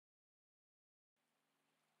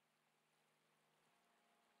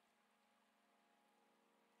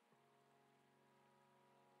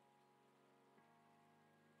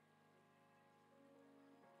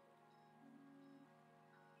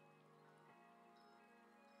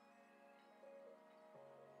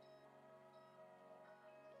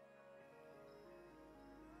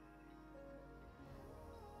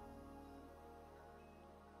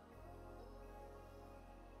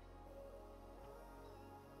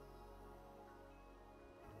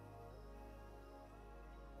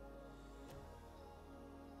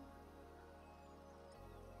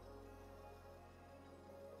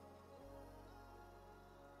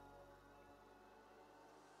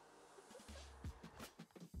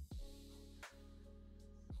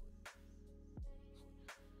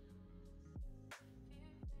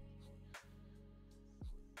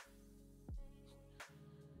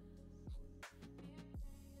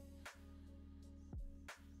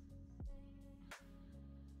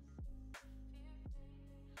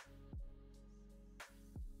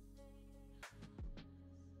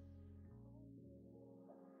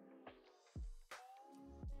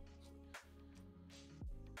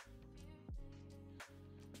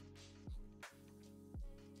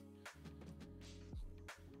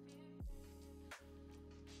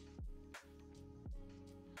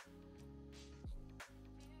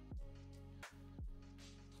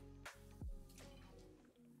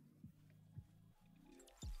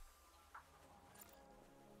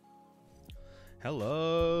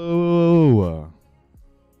Hello.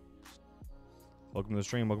 Welcome to the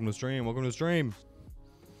stream. Welcome to the stream. Welcome to the stream.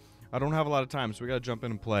 I don't have a lot of time, so we got to jump in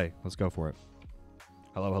and play. Let's go for it.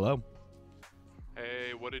 Hello, hello.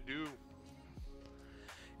 Hey, what it do?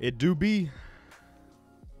 It do be.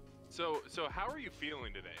 So how are you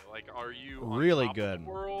feeling today? Like, are you really on top good of the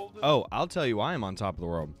world? Oh, I'll tell you why I'm on top of the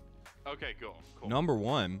world. Okay, cool. Number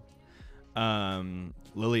one,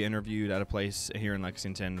 Lily interviewed at a place here in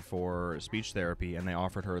Lexington for speech therapy, and they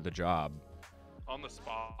offered her the job. On the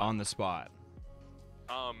spot. On the spot.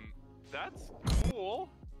 That's cool.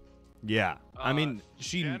 Yeah. I mean,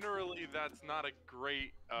 generally that's not a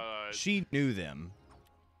great she knew them.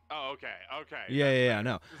 Oh, okay. Yeah,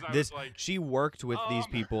 no. She worked with these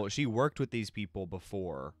people. She worked with these people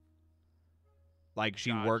before. Like,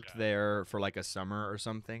 she worked there for like a summer or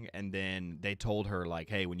something, and then they told her, like,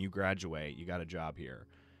 hey, when you graduate, you got a job here.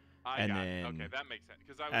 Okay, that makes sense.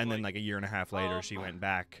 Then like a year and a half later, she went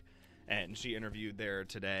back and she interviewed there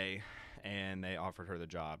today, and they offered her the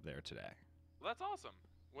job there today. Well, that's awesome.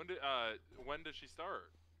 When does she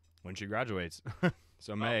start? When she graduates.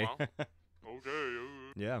 So May. Well. Okay.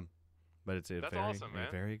 Yeah. But it's awesome,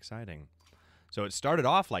 man. very exciting. So it started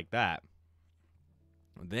off like that.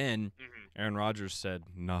 Then Aaron Rodgers said,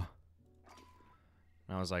 "No."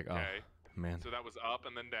 And I was like, okay. "Oh, man." So that was up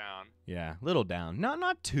and then down. Yeah, little down.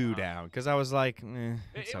 Not too down, because I was like,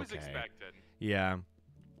 it's it was okay. expected. Yeah.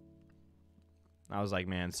 I was like,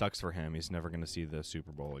 man, sucks for him. He's never going to see the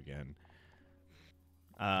Super Bowl again.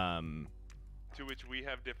 To which we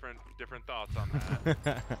have different thoughts on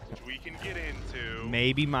that, which we can get into.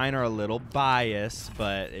 Maybe mine are a little biased,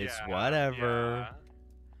 but it's whatever.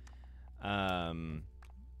 Yeah.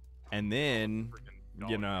 And then,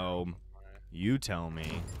 you tell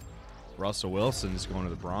me, Russell Wilson's going to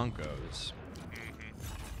the Broncos.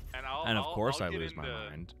 And of course I lose my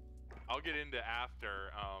mind. I'll get into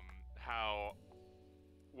after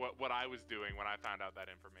what I was doing when I found out that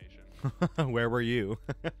information. Where were you?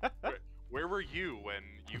 Where were you when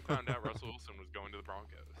you found out Russell Wilson was going to the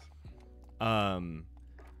Broncos?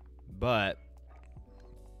 But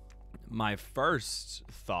my first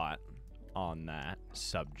thought on that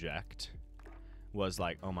subject was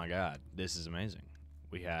like, oh my God, this is amazing.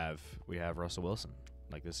 We have Russell Wilson.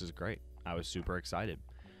 Like, this is great. I was super excited.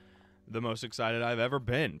 The most excited I've ever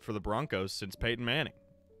been for the Broncos since Peyton Manning.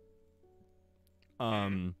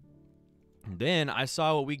 Then I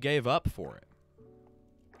saw what we gave up for it.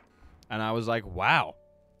 And I was like, wow,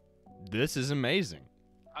 this is amazing.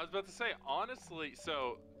 I was about to say, honestly,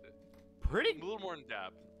 so a little more in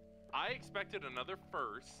depth. I expected another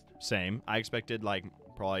first. Same. I expected like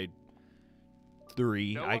probably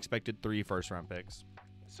 3. I expected 3 first-round picks.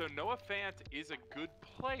 So Noah Fant is a good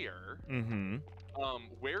player.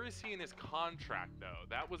 Where is he in his contract, though?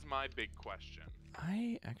 That was my big question.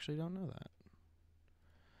 I actually don't know that.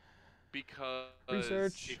 Because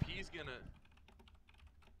research. If he's gonna.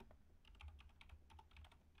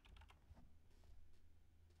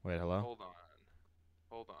 Wait, hello?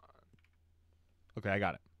 Hold on. Okay, I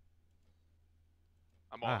got it.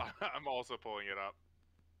 I'm also pulling it up.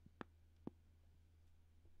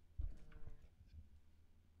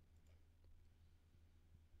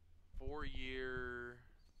 Four-year.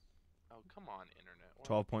 Oh, come on, internet.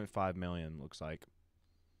 12.5 million looks like.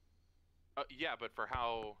 Yeah, but for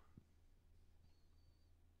how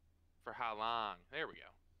long? There we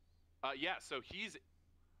go. Yeah, so he's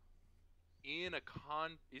in a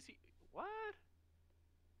is he what?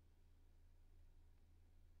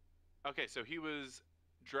 Okay, so he was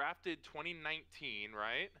drafted 2019,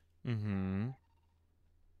 right?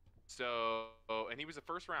 So, and he was a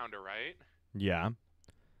first rounder, right? Yeah.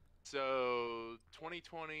 So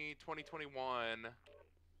 2020, 2021.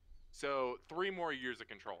 So 3 more years of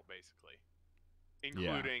control, basically,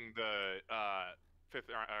 including the fifth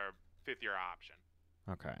year option.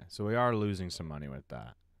 Okay, so we are losing some money with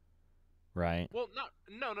that, right? Well, no.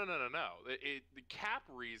 The cap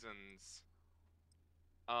reasons.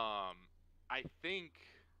 I think.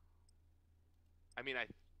 I mean,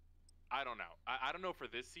 I don't know. I don't know for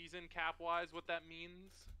this season cap wise what that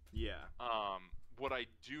means. Yeah. What I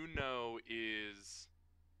do know is,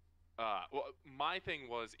 well, my thing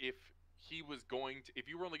was if you were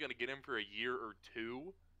only going to get him for a year or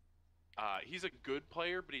 2, he's a good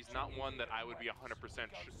player, but he's not one that I would be 100%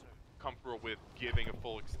 comfortable with giving a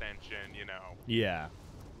full extension, Yeah.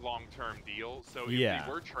 long-term deal. So if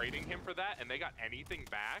we were trading him for that and they got anything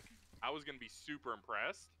back, I was going to be super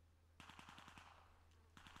impressed.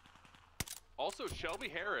 Also, Shelby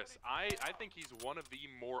Harris, I think he's one of the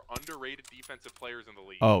more underrated defensive players in the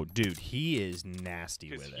league. Oh, dude, he is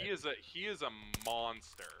nasty with it. He is a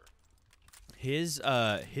monster.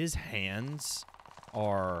 His hands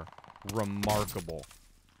are remarkable.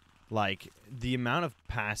 Like, the amount of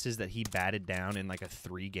passes that he batted down in, like, a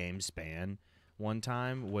 3-game span one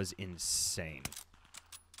time was insane.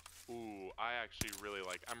 Ooh, I actually really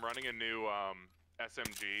like... I'm running a new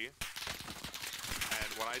SMG,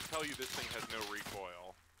 and when I tell you this thing has no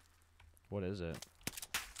recoil... What is it?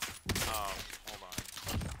 Hold on.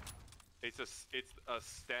 It's a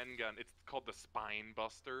Sten gun. It's called the Spine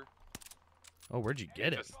Buster. Oh, where'd you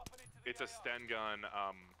get it? It's a Sten gun,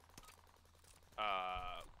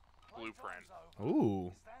 blueprint.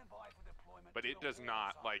 Ooh. But it does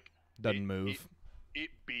not, like... Doesn't move.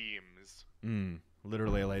 It beams.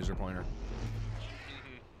 Literally a laser pointer.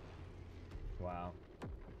 Mm-hmm. Wow.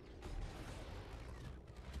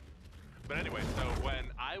 But anyway, so when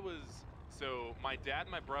I was... So my dad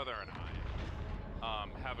and my brother and I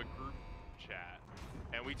have a group chat.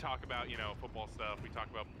 And we talk about, you know, football stuff. We talk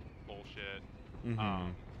about bullshit.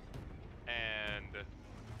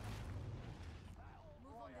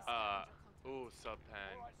 Ooh, sub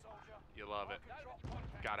pen. You love it.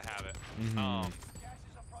 Gotta have it.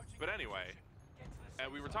 But anyway,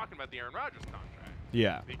 and we were talking about the Aaron Rodgers contract.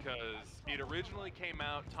 Yeah. Because it originally came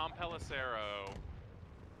out, Tom Pelissero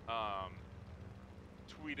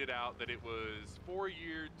tweeted out that it was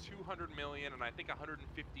 4-year, $200 million, and I think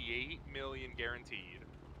 $158 million guaranteed.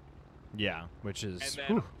 Yeah, which is...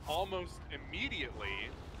 And then almost immediately,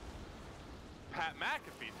 Pat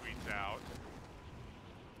McAfee tweets out,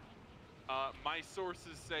 my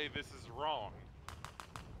sources say this is wrong.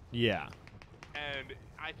 Yeah. And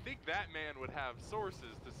I think that man would have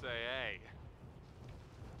sources to say, hey,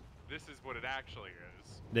 this is what it actually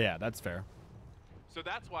is. Yeah, that's fair. So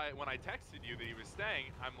that's why when I texted you that he was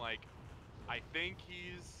staying, I'm like, I think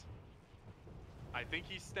he's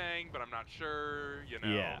staying, but I'm not sure, you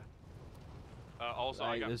know. Yeah. Also,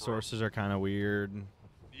 I got the sources are kind of weird.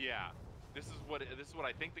 Yeah. This is what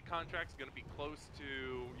I think the contract's going to be close to,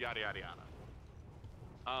 yada yada yada.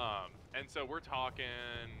 And so we're talking,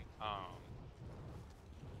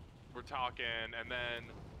 and then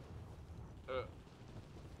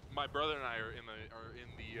my brother and I are in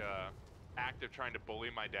the act of trying to bully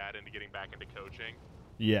my dad into getting back into coaching.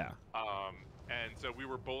 Yeah. And so we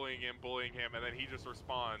were bullying him, and then he just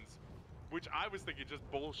responds, which I was thinking just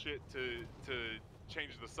bullshit to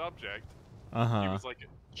change the subject. He was like,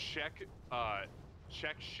 check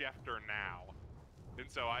Schefter now. And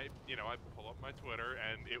so I pull up my Twitter,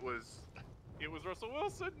 and it was Russell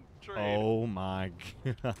Wilson trade. Oh my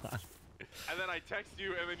god. And then I text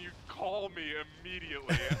you, and then you call me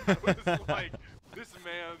immediately. And I was like, this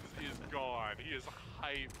man's is gone. He is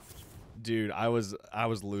hyped. Dude, I was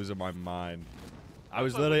losing my mind. I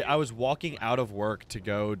was walking out of work to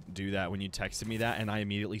go do that when you texted me that, and I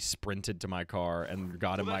immediately sprinted to my car and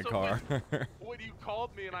got in my car. When you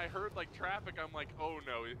called me and I heard like traffic, I'm like, oh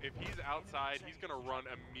no, if he's outside, he's gonna run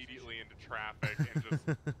immediately into traffic and just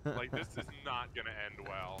like, this is not gonna end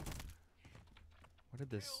well. Where did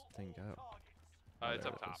this thing go? It's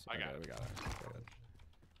up top. I got it. We got it. Good.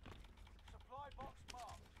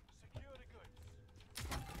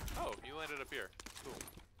 Oh, you landed up here. Cool.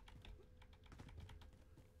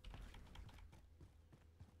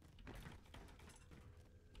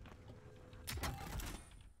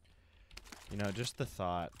 You know, just the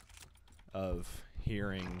thought of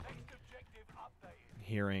hearing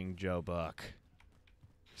Joe Buck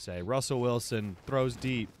say Russell Wilson throws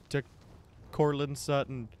deep to Cortland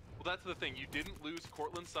Sutton. Well, that's the thing. You didn't lose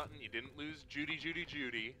Cortland Sutton. You didn't lose Judy.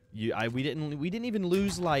 We didn't even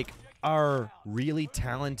lose like our really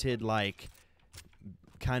talented like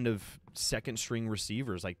kind of second string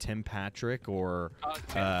receivers like Tim Patrick or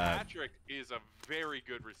Tim Patrick is a very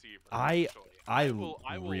good receiver. I will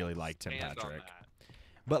really like Tim stand on Patrick. that.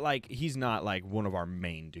 But like he's not like one of our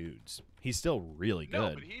main dudes. He's still really good.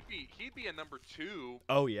 No, but he'd be a number 2.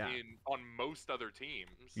 Oh yeah. On most other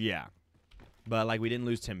teams. Yeah. But like we didn't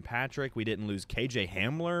lose Tim Patrick, we didn't lose KJ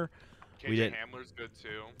Hamler. Hamler's good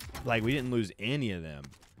too. Like we didn't lose any of them.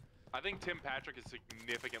 I think Tim Patrick is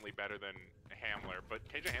significantly better than Hamler, but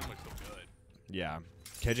KJ Hamler's still good. Yeah.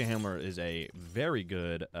 KJ Hamler is a very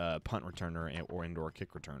good punt returner or indoor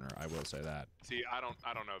kick returner. I will say that. See, I don't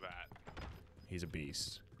know that. He's a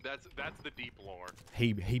beast. That's the deep lore.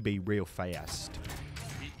 He be real fast.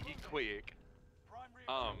 He quick.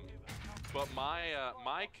 But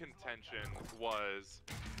my contention was,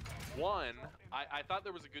 one, I thought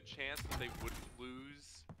there was a good chance that they wouldn't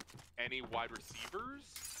lose any wide receivers,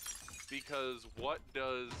 because what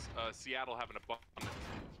does Seattle have an abundance of?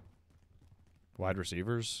 Wide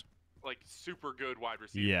receivers? Like super good wide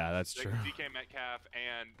receivers. Yeah, that's true. DK Metcalf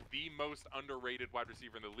and the most underrated wide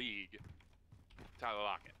receiver in the league, Tyler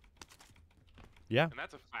Lockett. Yeah. And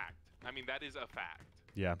that's a fact. I mean, that is a fact.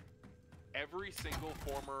 Yeah. Every single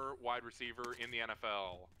former wide receiver in the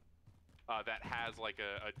NFL that has like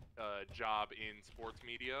a job in sports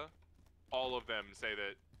media, all of them say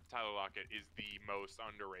that Tyler Lockett is the most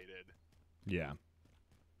underrated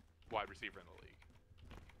wide receiver in the league.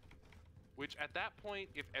 Which at that point,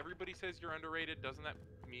 if everybody says you're underrated, doesn't that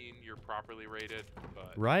mean you're properly rated?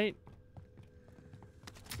 But Right?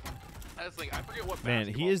 I was thinking, I forget what Man,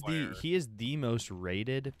 he is player. the most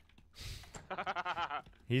rated.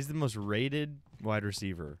 He's the most rated wide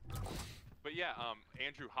receiver. But yeah,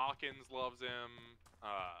 Andrew Hawkins loves him.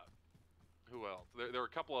 Who else? There are a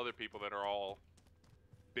couple other people that are all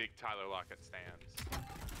big Tyler Lockett stands.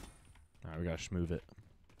 All right, we gotta schmoove it.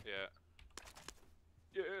 Yeah.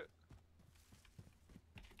 Yeah.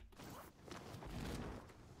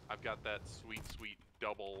 I've got that sweet, sweet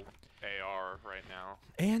double AR right now.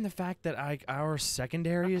 And the fact that our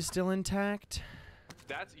secondary is still intact.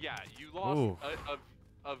 That's, yeah, you lost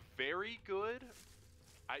a very good,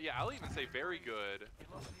 yeah, I'll even say very good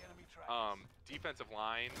defensive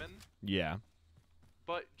lineman. Yeah.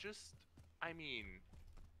 But just, I mean,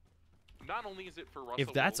 not only is it for Russell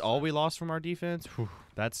If that's Wilson, all we lost from our defense, whew,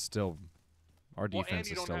 that's still, our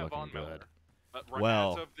defense is still looking good.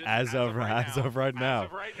 Well, as of right now,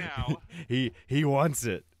 he wants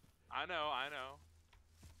it. I know.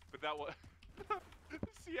 But that was the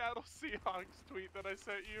Seattle Seahawks tweet that I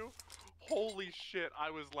sent you. Holy shit,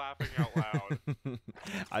 I was laughing out loud.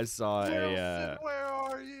 I saw Wilson, where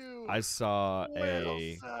are you? I saw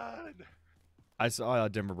Wilson. I saw a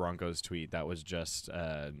Denver Broncos tweet that was just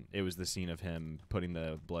it was the scene of him putting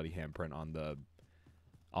the bloody handprint on the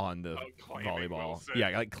volleyball. Wilson.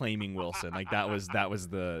 Yeah, like claiming Wilson. Like that was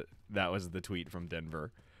the tweet from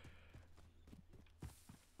Denver.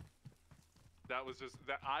 That was just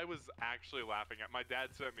that I was actually laughing at. My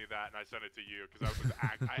dad sent me that, and I sent it to you because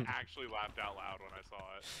I actually laughed out loud when I saw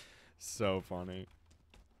it. So funny.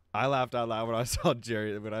 I laughed out loud when I saw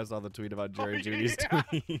the tweet about Jerry Judy's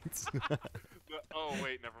tweets. Oh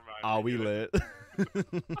wait, never mind. Oh, we lit.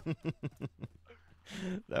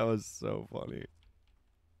 That was so funny.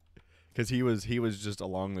 Because he was just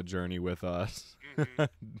along the journey with us,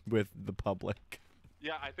 with the public.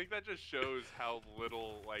 Yeah, I think that just shows how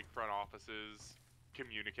little like front offices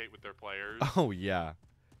communicate with their players. Oh yeah,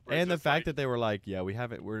 and the fact that they were like, yeah, we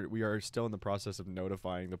are still in the process of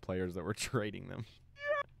notifying the players that we're trading them.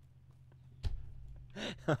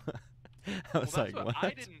 I was like, what? I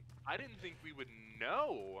didn't think we would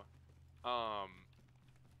know,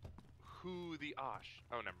 who the oh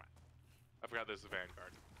never mind. I forgot this is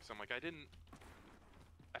Vanguard. So I'm like,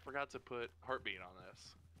 I forgot to put heartbeat on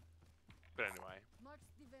this. But anyway.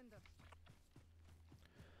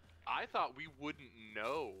 I thought we wouldn't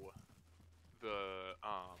know the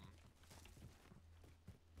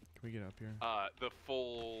Can we get up here? The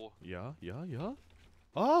full Yeah.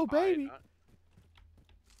 Oh baby.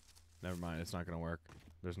 Never mind, it's not gonna work.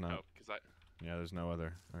 There's no there's no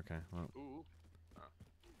other. Okay. Well. Ooh.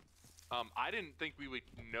 I didn't think we would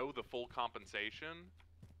know the full compensation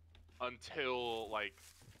until like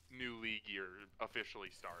new league year officially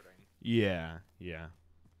starting. Yeah.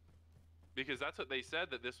 Because that's what they said,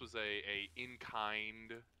 that this was a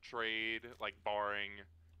in-kind trade, like barring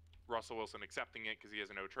Russell Wilson accepting it because he has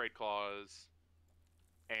a no-trade clause,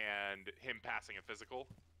 and him passing a physical.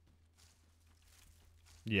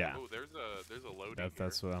 Yeah. Oh, there's a loading.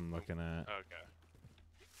 That's what I'm looking at. Okay.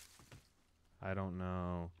 I don't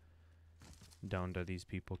know. Donda, these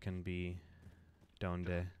people can be.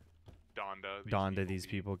 Donda. These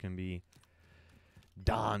people can be.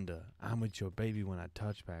 Donda, I'm with your baby when I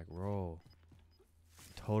touch back roll.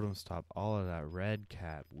 Totem stop, all of that red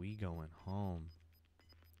cap. We going home.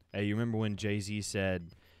 Hey, you remember when Jay-Z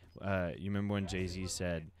said? What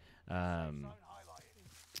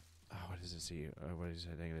does it see? What is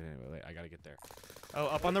it? Wait, I gotta get there. Oh,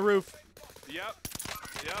 up on the roof. Yep.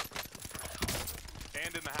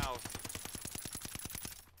 And in the house.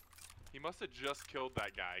 He must have just killed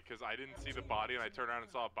that guy, because I didn't see the body, and I turned around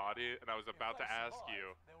and saw a body, and I was about to ask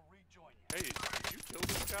you, hey, did you kill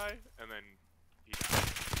this guy? And then he died.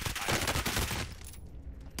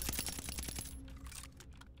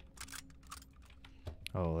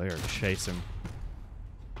 Oh, they are chasing.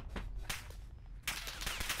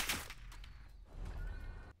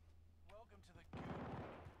 Welcome to the Goon.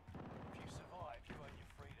 If you survive, you earn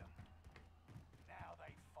your freedom. Now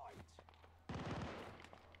they fight.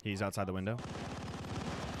 He's outside the window.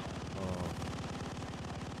 Oh.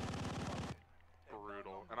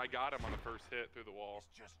 Brutal. And I got him on the first hit through the wall.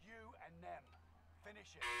 It's just you and them.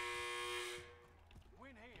 Finish it.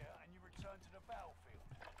 win here and you return to the battlefield.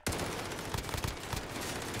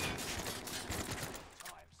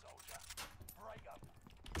 Time, soldier. Break up.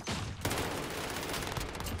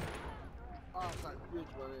 Ah, tá,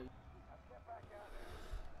 bitch, mano. Get back out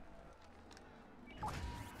there.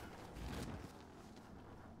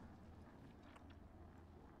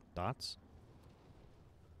 Dots?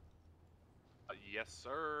 Yes,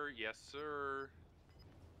 sir. Yes, sir.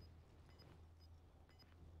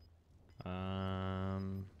 I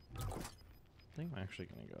think I'm actually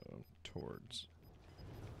gonna go towards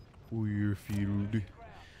Weirfield.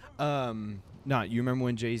 No, you remember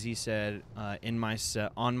when Jay-Z said, in my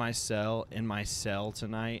cell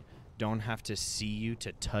tonight, don't have to see you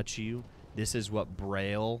to touch you. This is what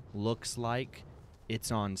Braille looks like.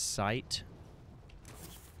 It's on sight.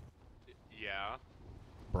 Yeah.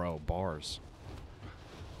 Bro, bars.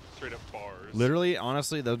 Straight up bars. Literally,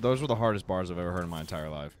 honestly, those were the hardest bars I've ever heard in my entire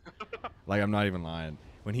life. Like, I'm not even lying.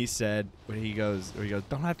 When he goes,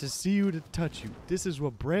 don't have to see you to touch you. This is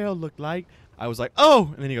what Braille looked like. I was like,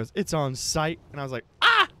 oh! And then he goes, it's on sight. And I was like,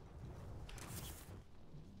 ah!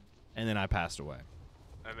 And then I passed away.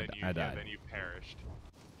 And then I died. then you perished.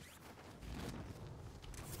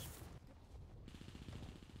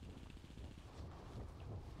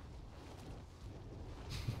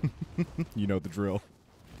 You know the drill.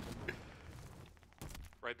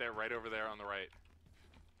 Right there, right over there on the right.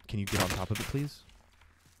 Can you get on top of it, please?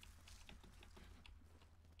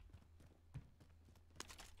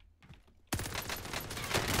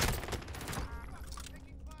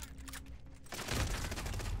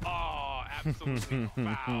 Oh, absolutely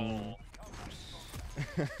foul.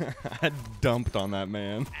 I dumped on that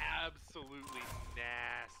man. Absolutely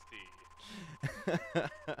nasty.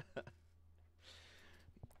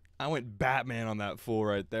 I went Batman on that fool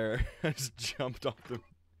right there. I just jumped off the...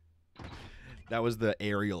 That was the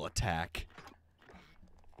aerial attack.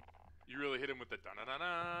 You really hit him with the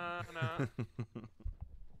da-na-na-na-na.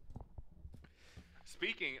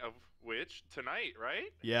 Speaking of which, tonight,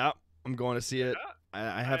 right? Yeah, I'm going to see it.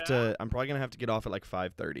 I have to... I'm probably going to have to get off at like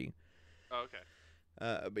 5:30. Oh, okay.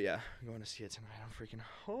 But yeah, I'm going to see it tonight. I'm freaking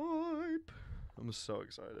hype. I'm so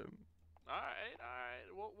excited. All right.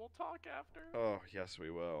 We'll talk after. Oh, yes,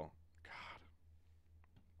 we will. God.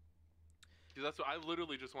 Because that's what I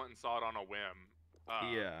literally just went and saw it on a whim.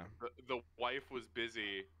 Yeah. The wife was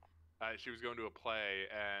busy. She was going to a play,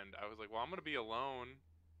 and I was like, "Well, I'm gonna be alone.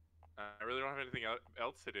 I really don't have anything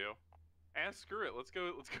else to do. And screw it, let's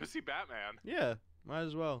go see Batman." Yeah, might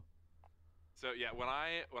as well. So yeah, when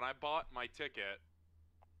I bought my ticket,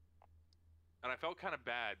 and I felt kind of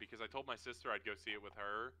bad because I told my sister I'd go see it with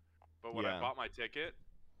her, but when I bought my ticket,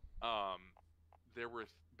 there were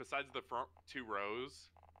besides the front 2 rows,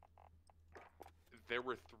 there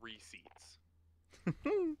were 3 seats.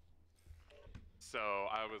 So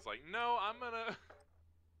I was like, no, I'm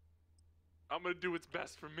gonna do what's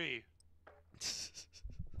best for me.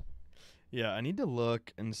 Yeah, I need to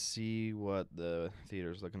look and see what the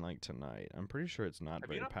theater's looking like tonight. I'm pretty sure it's not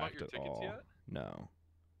very not bought packed your at tickets all. yet? No,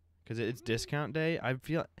 because it's discount day.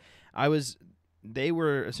 They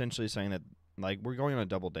were essentially saying that like we're going on a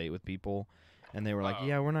double date with people, and they were like,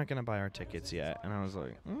 yeah, we're not gonna buy our tickets yet, and I was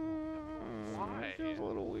like, why? Feels a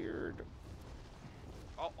little weird.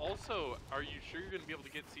 Also, are you sure you're gonna be able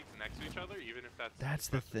to get seats next to each other, even if that's... That's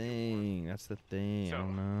the thing. That's the thing. So, I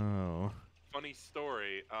don't know. Funny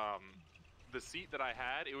story. The seat that I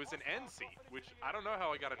had, it was an end seat, which I don't know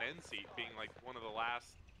how I got an end seat, being like one of the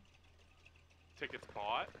last tickets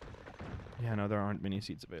bought. Yeah, no, there aren't many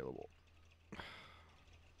seats available.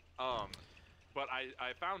 But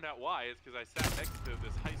I found out why. It's because I sat next to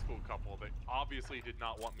this high school couple that obviously did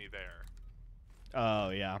not want me there.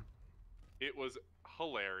 Oh, yeah. It was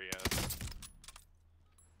hilarious.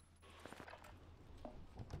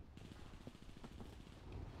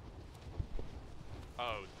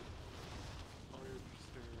 Oh.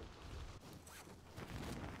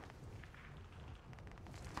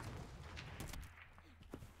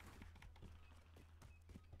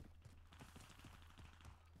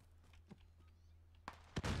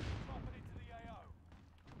 Dropping into the AO.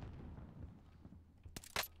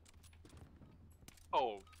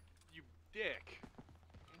 Oh, you dick.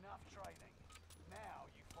 Enough training. Now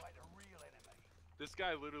you fight a real enemy. This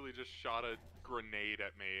guy literally just shot a grenade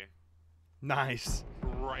at me Nice.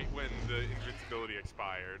 right when the invincibility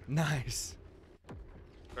expired. Nice.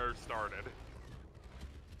 Or started.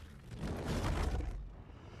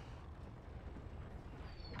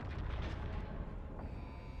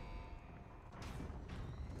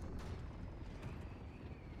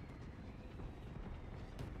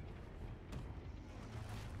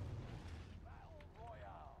 Battle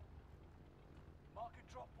Royale. Mark a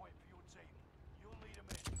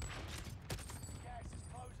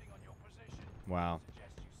Wow.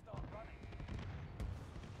 Suggest you start running.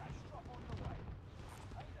 Cash drop on the way.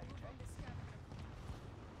 Payday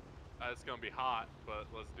cake. It's gonna be hot, but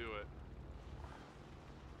let's do it.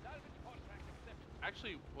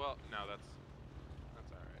 Actually, well, no, that's all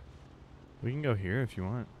right. We can go here if you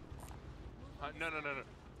want. No.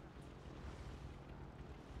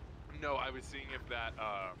 No, I was seeing if that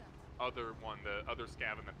other one, the other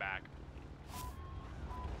scav in the back,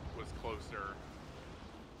 was closer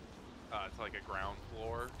to like a ground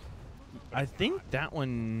floor. I think that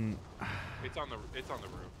one. It's on the roof. It's on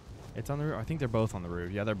the roof. I think they're both on the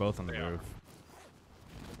roof. Yeah, they're both on the They are. roof.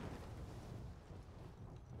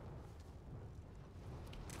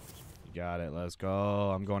 You got it. Let's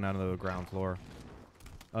go. I'm going out of the ground floor.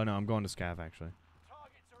 Oh no, I'm going to scav actually.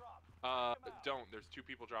 Targets are up. Don't. There's 2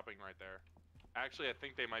 people dropping right there. Actually, I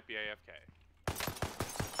think they might be AFK.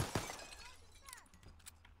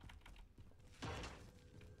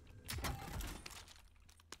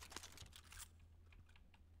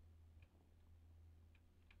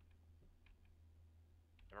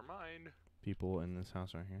 Never mind. People in this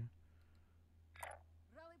house right here.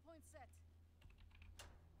 Rally point set.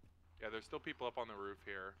 Yeah, there's still people up on the roof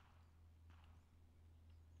here.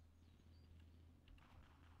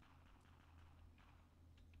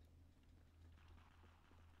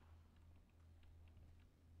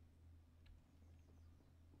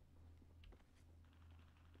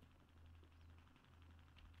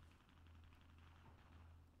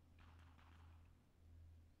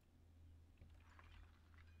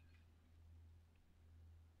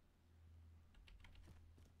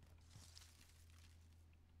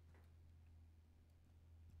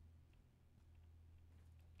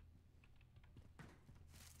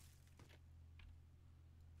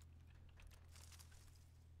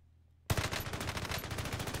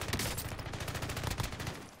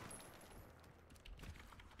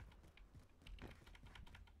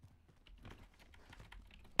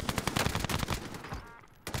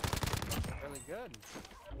 Really good.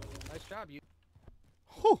 Nice job, you.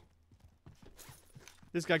 Whew.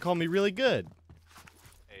 This guy called me really good.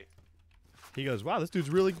 Hey. He goes, wow, this dude's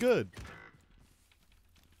really good.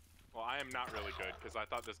 Well, I am not really good because I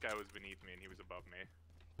thought this guy was beneath me and he was above me.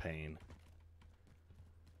 Pain.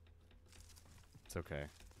 It's okay.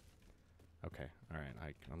 Okay, alright.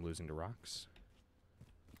 I'm losing to rocks.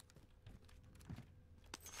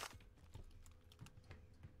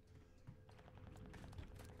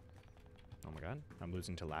 Oh my god, I'm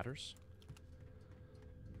losing to ladders.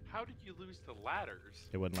 How did you lose to ladders?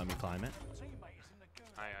 It wouldn't let me climb it. Teammate is in the goon.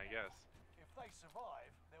 I guess. If they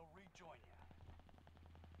survive, they'll rejoin you.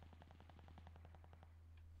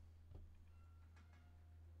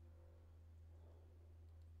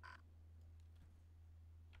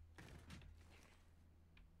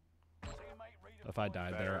 Teammate If I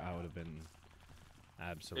died there, Better. I would have been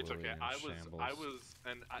absolutely It's okay. in I shambles. was,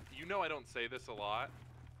 and you know I don't say this a lot.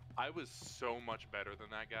 I was so much better than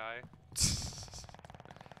that guy.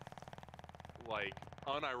 Like,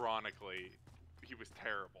 unironically, he was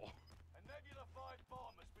terrible. A Nebula 5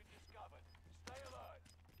 bomb has been discovered. Stay alert.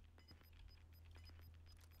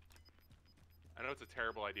 I know it's a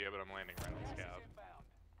terrible idea, but I'm landing right on Gas scav. is inbound.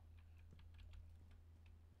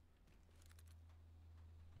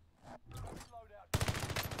 Loadout.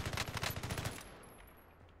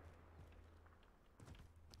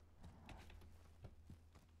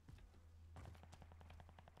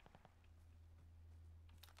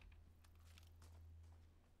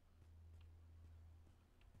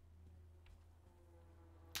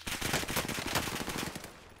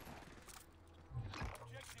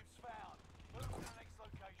 Objectives found. Move to the next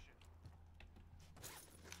location.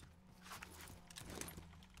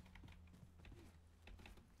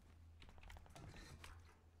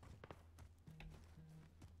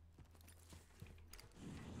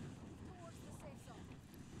 Towards the safe zone.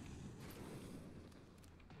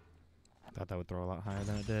 Thought that would throw a lot higher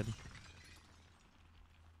than it did.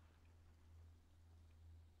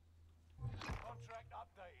 Contract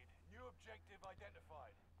updated. New objective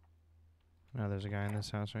identified. Now there's a guy in this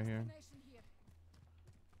house right here. Destination here.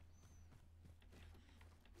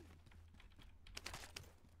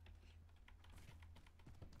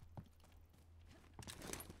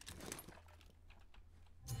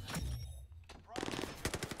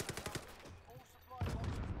 All supply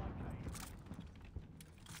boxes located.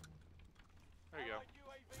 There you go.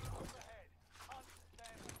 Allied UAV overhead. Hunt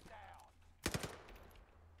them down.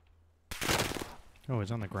 Oh,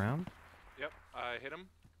 he's on the ground? Yep, I hit him.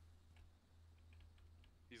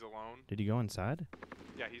 He's alone. Did he go inside?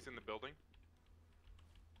 Yeah, he's in the building.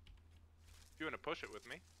 If you want to push it with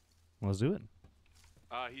me. Well, let's do it.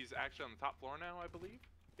 He's actually on the top floor now, I believe.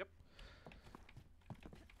 Yep.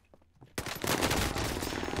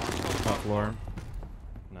 top floor.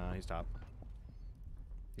 No, he's top.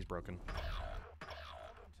 He's broken. Welcome to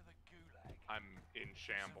the gulag. I'm in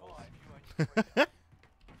shambles. Survive, you earn your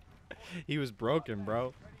freedom. He was broken,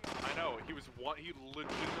 bro. I know. He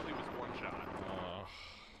legitimately was one shot. Oh,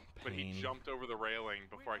 But he pain. jumped over the railing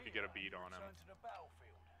before I could get a beat on him. Return to the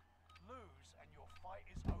battlefield. Lose and your fight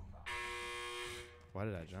is over. Why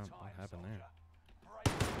did I It's jump? time, What happened there? soldier.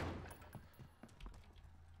 Break.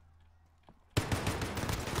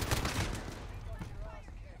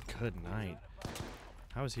 Good night.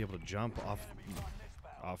 How was he able to jump off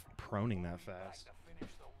proning that fast? To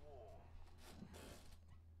finish the war.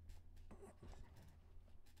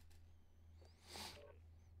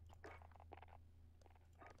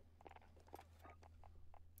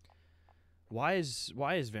 Why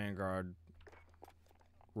is Vanguard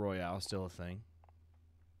Royale still a thing?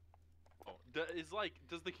 Oh,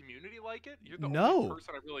 does the community like it? You're the No. only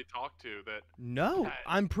person I really talked to that. No, That-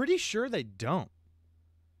 I'm pretty sure they don't.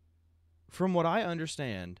 From what I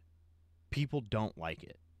understand, people don't like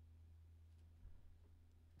it.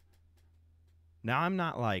 Now I'm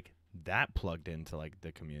not like that plugged into like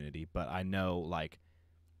the community, but I know like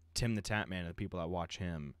Tim the Tap Man and the people that watch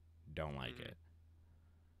him don't like Mhm. it.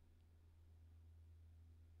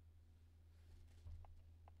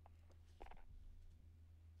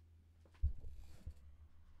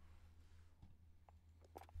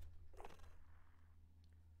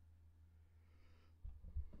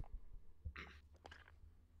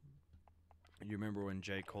 You remember when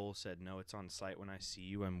J. Cole said, "No, it's on site when I see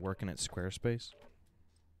you. I'm working at Squarespace."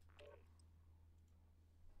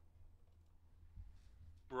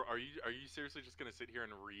 Bro, are you seriously just gonna sit here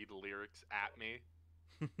and read lyrics at me?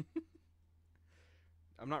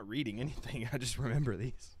 I'm not reading anything. I just remember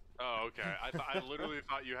these. Oh, okay. I literally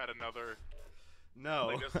thought you had another. No.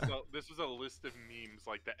 Like this was a list of memes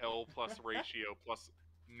like the L plus ratio plus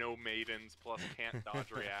no maidens plus can't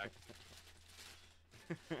dodge react.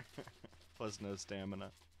 Plus no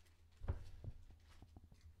stamina.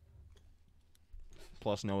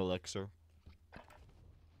 Plus no elixir.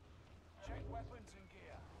 Check weapons and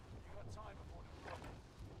gear. You got time before the drop.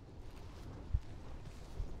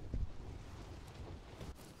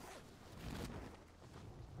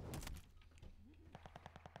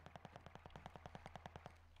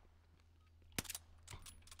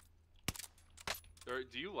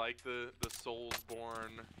 Do you like the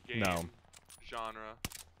Soulsborne game No. genre?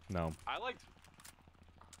 No. I liked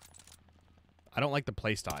I don't like the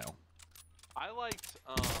playstyle. I beat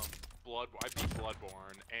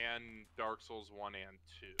Bloodborne and Dark Souls 1 and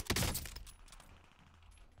 2.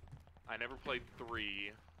 I never played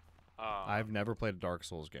 3. I've never played a Dark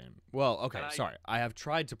Souls game. Well, okay, And sorry. I have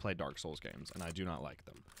tried to play Dark Souls games, and I do not like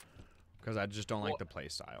them. Because I just don't like the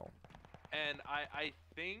playstyle. And I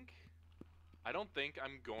don't think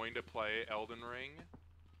I'm going to play Elden Ring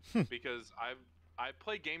because I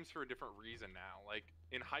play games for a different reason now. Like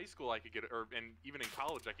in high school I could and even in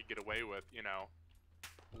college I could get away with,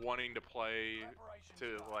 wanting to play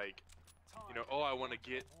to like, oh, I want to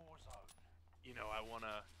get,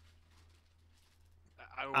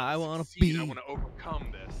 I want to be I want to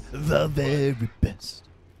overcome this. the very best.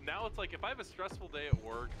 Now it's like if I have a stressful day at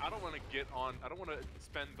work, I don't want to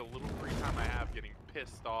spend the little free time I have getting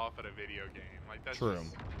pissed off at a video game. Like that's True.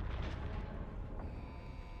 just-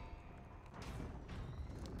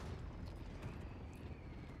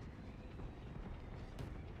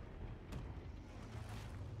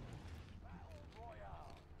 Battle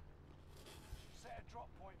Royale. Set a drop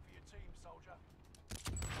point for your team, soldier.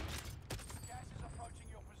 Gas is approaching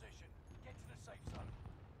your position. Get to the safe zone.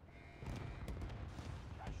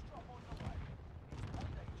 Cash drop on the way. It's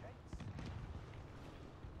Monday, gents.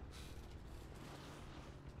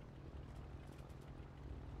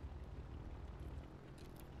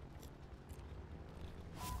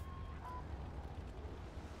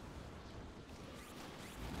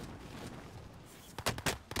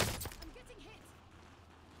 I'm getting hit.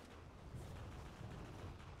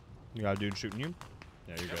 You got a dude shooting you?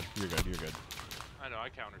 Yeah, you're good. You're good. You're good. I know, I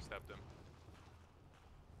counterstepped him.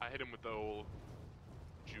 I hit him with the old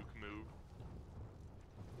juke move.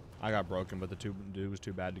 I got broken, but the dude was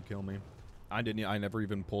too bad to kill me. I never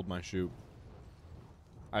even pulled my shoot.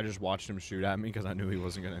 I just watched him shoot at me because I knew he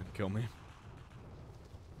wasn't gonna kill me.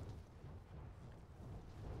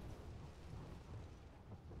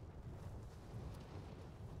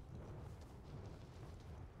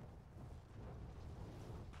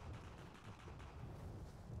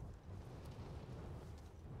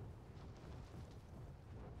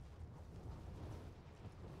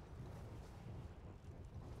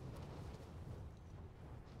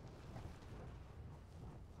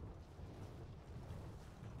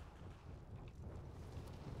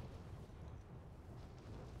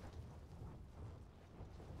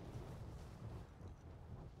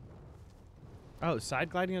 Oh, side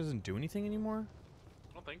gliding doesn't do anything anymore?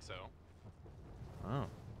 I don't think so. Oh.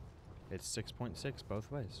 It's 6.6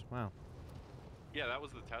 both ways. Wow. Yeah, that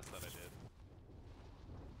was the test that I did.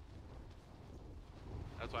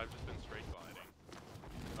 That's why I've just been straight gliding.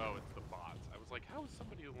 Oh, it's the bots. I was like, how has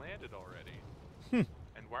somebody landed already?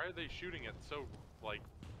 And why are they shooting at so, like,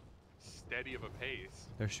 steady of a pace?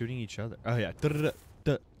 They're shooting each other. Oh, yeah.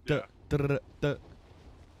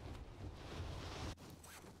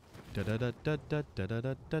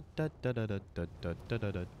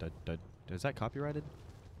 Is that copyrighted?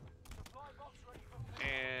 Supply box ready for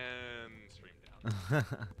And stream down.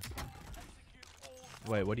 execute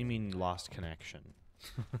all Wait, what do you mean lost connection?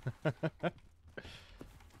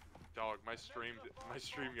 Dog, my stream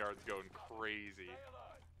yard's going crazy.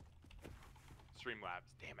 Streamlabs,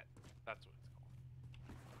 damn it. That's what it's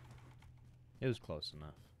called. It was close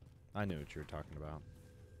enough. I knew what you were talking about.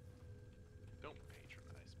 Don't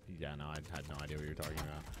patronize me. Yeah, no, I had no idea what you were talking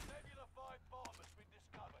about. Nebula 5 bomb has been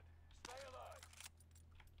discovered. Stay alert.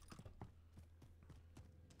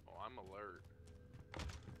 Oh, I'm alert.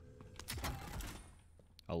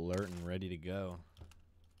 Alert and ready to go.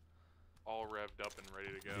 All revved up and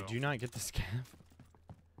ready to go. Did you not get the scav?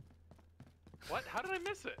 What? How did I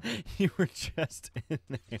miss it? You were just in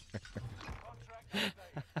there. Contract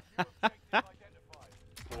update. New objective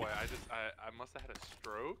identified. Boy, I must have had a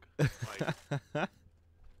stroke. Like,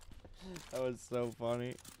 That was so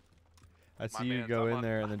funny. I see My you man's go up in on-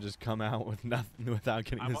 there and then just come out with nothing without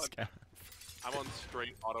getting I'm the on- scav. I'm on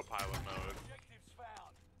straight autopilot mode. Objectives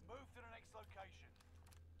found. Move to the next location.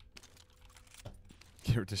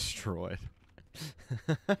 You're destroyed.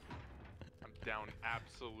 I'm down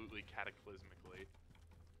absolutely cataclysmically.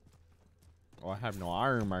 Oh, I have no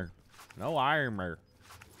armor. No armor.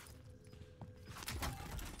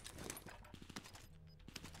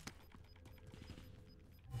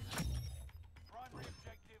 Primary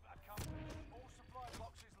objective accomplished. All supply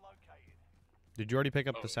boxes located. Did you already pick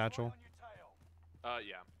up Oh. the satchel? On your tail.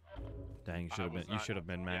 Yeah. Dang, you I should have was been. You not- should have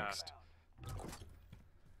been yeah. maxed.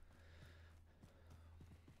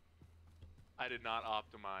 I did not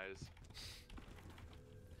optimize.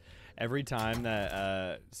 Every time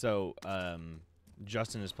that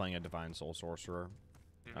Justin is playing a Divine Soul Sorcerer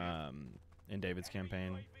in David's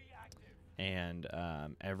campaign, UAV active.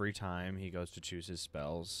 and every time he goes to choose his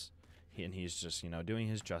spells, he's just doing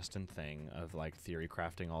his Justin thing of like theory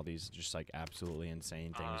crafting all these just like absolutely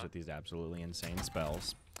insane things with these absolutely insane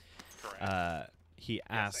spells. Correct. He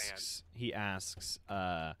Yes, asks,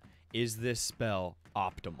 is this spell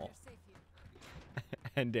optimal? You're safe here.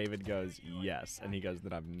 And David goes, yes. And he goes,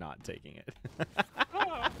 then I'm not taking it.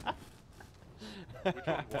 Which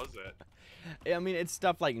one was it? I mean, it's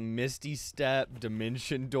stuff like Misty Step,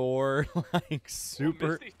 Dimension Door, like super.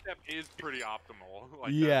 Well, Misty Step is pretty optimal.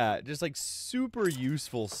 Like Yeah, just like super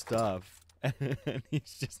useful stuff. And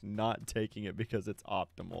he's just not taking it because it's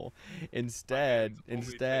optimal. Instead,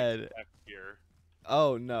 Here.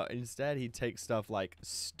 oh no, instead he takes stuff like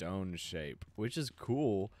Stone Shape, which is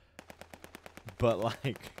cool, but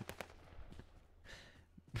like,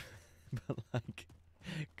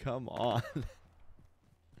 come on.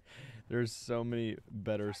 There's so many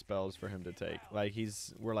better spells for him to take. Like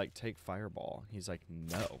we're like, take Fireball. He's like,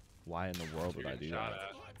 no. Why in the world would You're I do getting shot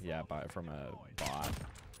that? Yeah, from a bot.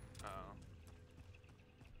 Oh.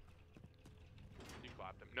 You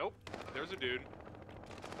clapped him. Nope. There's a dude.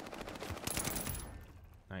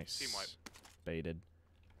 Nice. Team wipe. Baited.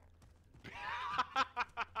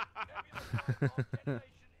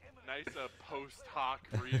 Nice post hoc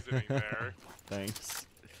reasoning there. Thanks.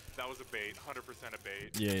 That was a bait. 100% a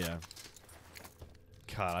bait. Yeah, yeah.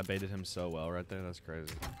 God, I baited him so well right there. That's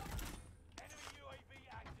crazy. Enemy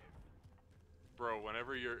UAV active. Bro,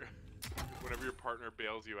 whenever your partner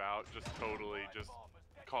bails you out, just totally just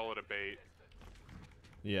call it a bait.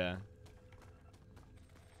 Yeah.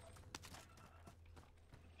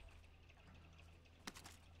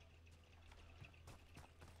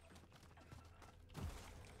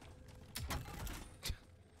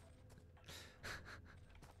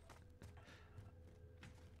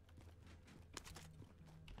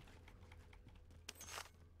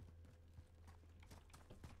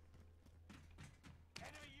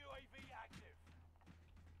 Enemy UAV active.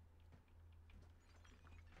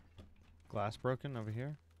 Glass broken over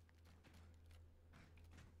here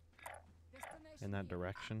Destination in that here.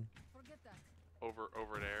 direction. Forget that.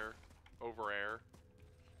 Over air.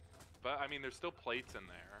 But I mean, there's still plates in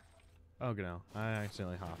there. Oh no, I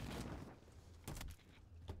accidentally hopped.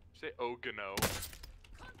 Say Ogano.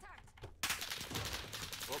 Contact.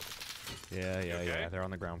 Whoop. Yeah, yeah, okay? yeah. They're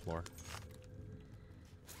on the ground floor.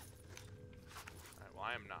 Alright, well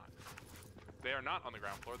I am not. They are not on the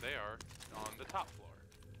ground floor. They are on the top floor.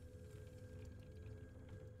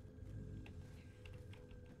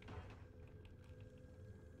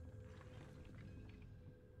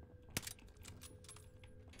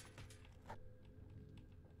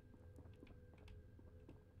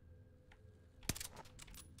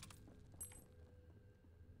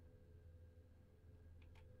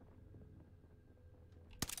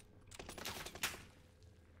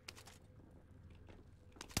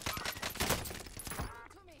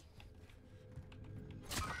 To me.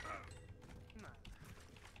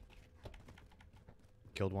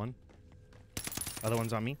 Killed one. Other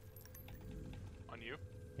one's on me. On you.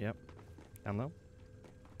 Yep. Down low.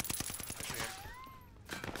 I see him.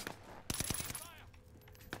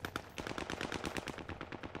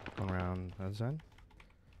 Going around the other side.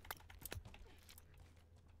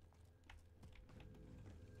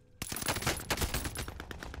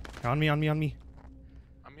 On me, on me, on me.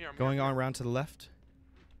 I'm here. I'm Going here. on around to the left.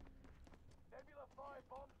 Nebula 5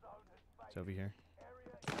 bomb zone has It's over here.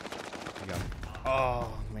 area. You got him.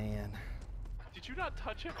 Oh, man. Did you not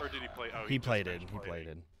touch him, or did he play? Oh, He just played it. finished He playing. played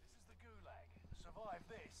it. This is the gulag. Survive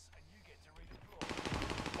this, and you get to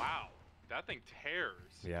redeploy. Wow, that thing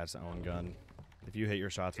tears. Yeah, it's the own gun. If you hit your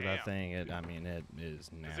shots with that Damn. thing, it is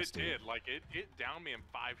Because nasty. it did. Like, it downed me in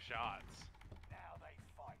 5 shots. Now they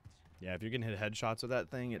fight. Yeah, if you're getting hit headshots with that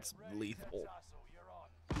thing, it's Ready to lethal. tussle, you're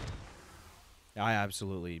on. I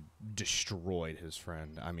absolutely destroyed his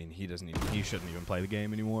friend. I mean, he shouldn't even play the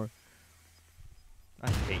game anymore. I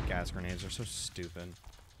hate gas grenades. They're so stupid.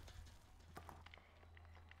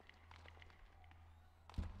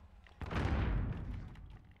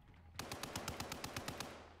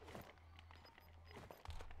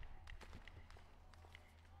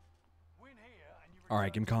 Win here, and you All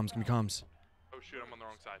right, give me comms. Give me comms. Oh shoot, I'm on the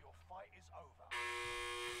wrong side. Your fight is over.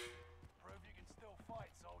 Prove you can still fight,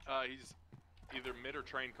 soldier. He's either mid or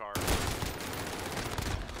train car.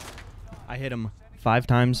 I hit him 5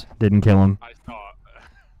 times. Didn't kill him. I saw.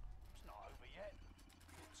 It's not over yet.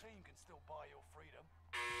 Your team can still buy your freedom.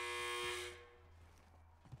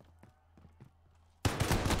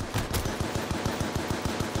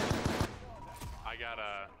 I got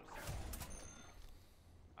a.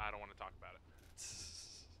 I don't want to talk about it.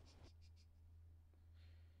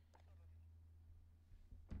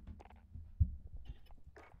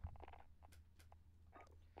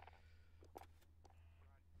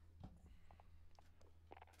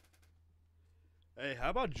 Hey, how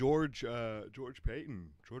about George Patton?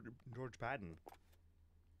 George Patton.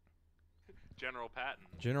 General Patton.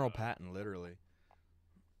 General Patton, literally.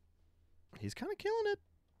 He's kind of killing it.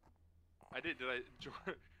 I did. Did I?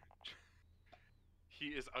 He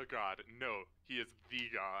is a god. No, he is the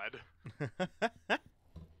god.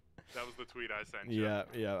 That was the tweet I sent you.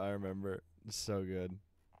 Yeah, I remember. So good.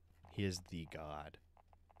 He is the god.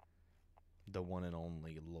 The one and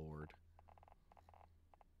only Lord.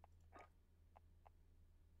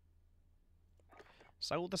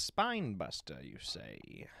 So the spine buster, you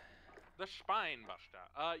say? The spine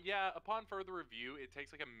buster. Yeah. Upon further review, it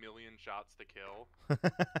takes like 1,000,000 shots to kill.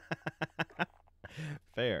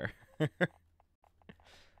 Fair.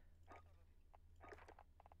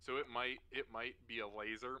 So it might be a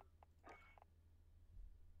laser,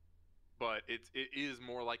 but it is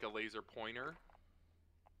more like a laser pointer,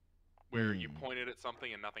 where you point it at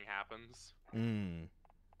something and nothing happens. Mm.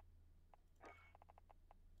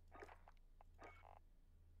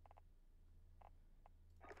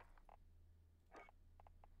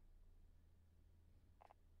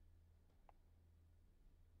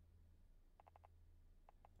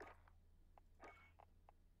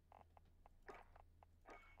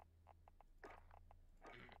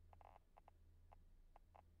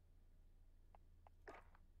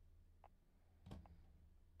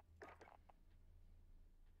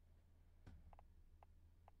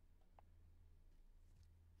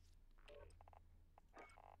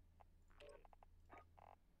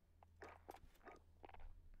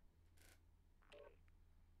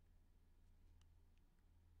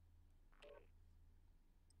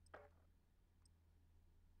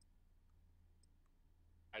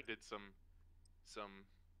 I did some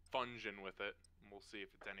fungin with it, and we'll see if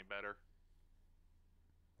it's any better.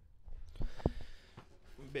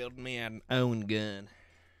 Build me an own gun.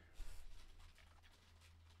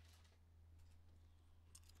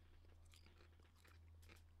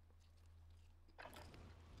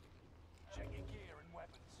 Check your gear and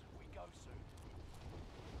weapons. We go soon.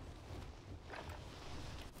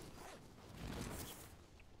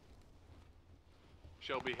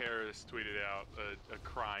 Shelby Harris tweeted out a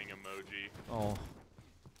crying emoji. Oh.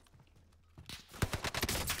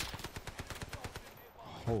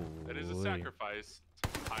 Holy. That is a sacrifice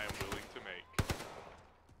I am willing to make.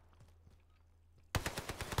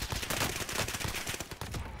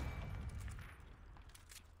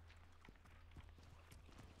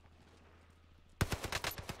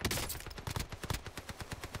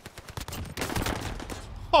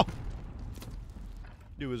 Oh!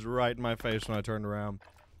 He was right in my face when I turned around.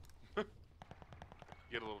 You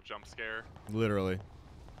get a little jump scare. Literally.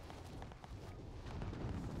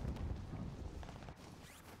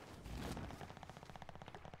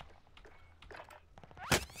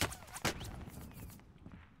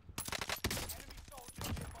 Enemy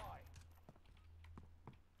soldiers nearby.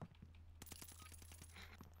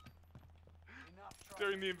 Enough trying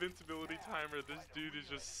During to the invincibility timer, this dude is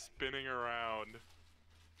just spinning around.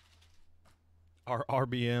 Our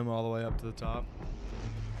RBM all the way up to the top.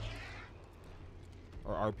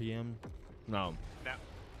 Or RPM? No.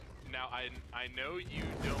 Now I know you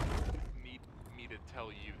don't need me to tell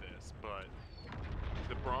you this, but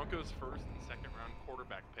the Broncos' first and second round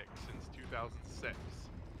quarterback picks since 2006.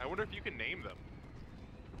 I wonder if you can name them.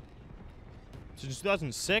 Since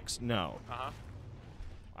 2006? No. Uh-huh.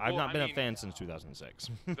 I've Well, not I been a mean- fan since 2006.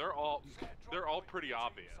 They're all pretty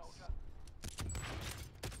obvious.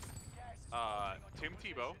 Tim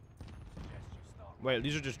Tebow. Wait,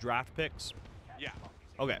 these are just draft picks? Yeah.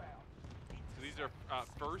 Okay. So these are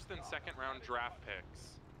first and second round draft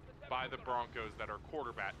picks by the Broncos that are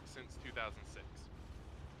quarterback since 2006.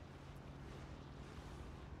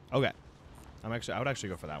 Okay. I would actually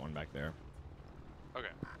go for that one back there. Okay.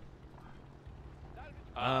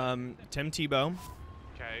 Tim Tebow.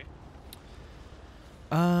 Okay.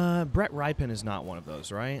 Brett Ripon is not one of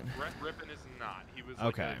those, right? Brett Rippon is not. He was like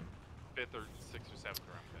Okay. a 5th or 6th or 7th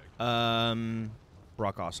round pick.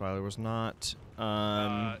 Brock Osweiler was not.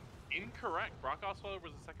 Incorrect. Brock Osweiler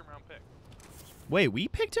was a 2nd round pick. Wait, we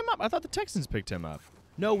picked him up? I thought the Texans picked him up.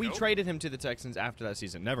 No, we Nope. traded him to the Texans after that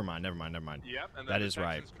season. Never mind. Yep. And then That the is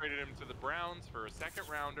right. Texans traded him to the Browns for a 2nd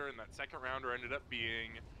rounder, and that 2nd rounder ended up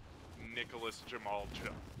being Nicholas Jamal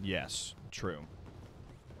Chubb. Yes, true.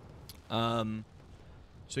 So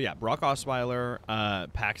yeah, Brock Osweiler,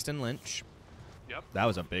 Paxton Lynch. Yep. That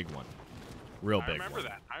was a big one. Real I big remember one.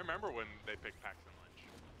 that. I remember when they picked Paxton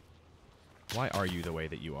Lynch. Why are you the way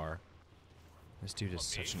that you are? This dude is What,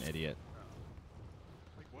 such me? an idiot.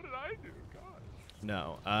 Like, what did I do? God.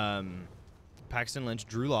 No. Paxton Lynch,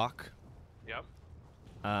 Drew Lock. Yep.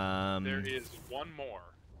 Um, There is one more.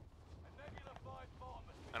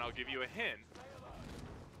 And I'll give you a hint.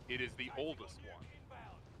 It is the oldest one.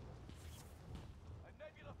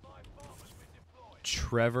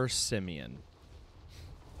 Trevor Simeon.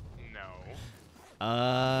 No.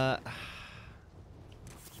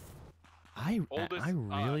 Oldest, I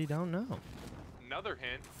really don't know. Another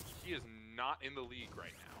hint. He is not in the league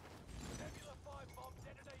right now.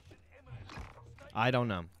 I don't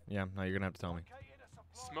know. Yeah, no, you're gonna have to tell me.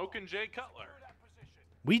 Smoking Jay Cutler.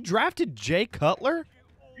 We drafted Jay Cutler?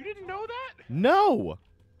 You didn't know that? No.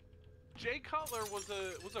 Jay Cutler was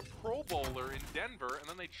a Pro Bowler in Denver, and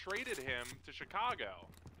then they traded him to Chicago.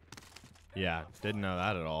 Yeah, didn't know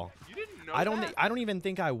that at all. You didn't know I don't. that? I don't even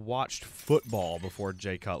think I watched football before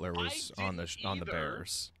Jay Cutler was I on the didn't on the either.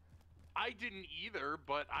 Bears. I didn't either,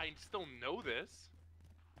 but I still know this.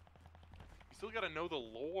 You still gotta know the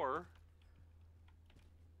lore.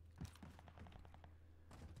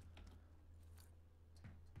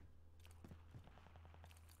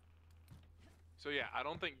 So yeah, I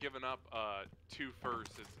don't think giving up 2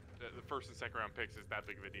 firsts is the first and second round picks is that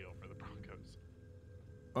big of a deal for the Broncos.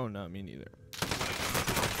 Oh no, me neither. When it comes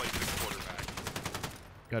to replacing quarterback,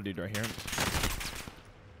 Got a dude right here.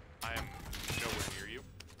 I am nowhere near you.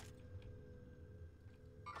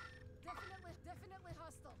 Definitely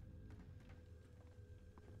hostile.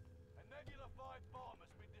 A Nebula 5 bomb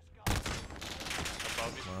has been discovered.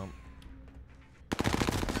 Above you. Well,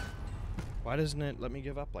 why doesn't it let me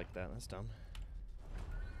give up like that? That's dumb.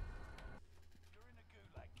 You're in the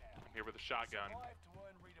gulag now. I'm here with a shotgun. Survive to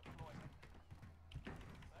earn redeployment.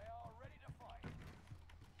 They are ready to fight.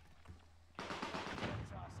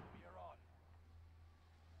 That's us, you're on.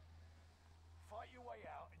 Fight your way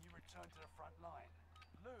out and you return to the front line.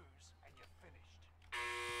 Lose and you're finished.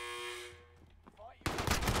 Fight your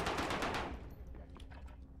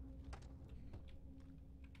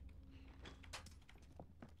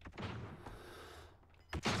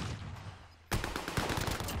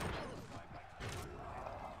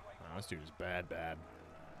Oh, this dude is bad.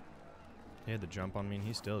 He had the jump on me, and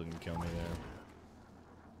he still didn't kill me there.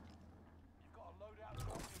 You've got a loadout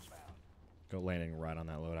drop inbound. Go landing right on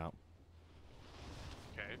that loadout.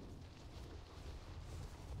 Okay.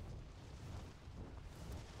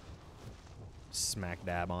 smack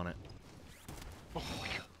dab on it. Oh my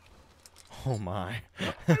god. Oh my.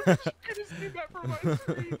 I wish you could have seen that from my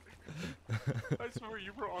screen. I swear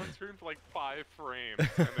you were on screen for like 5 frames,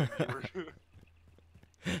 and then you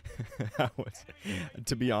were.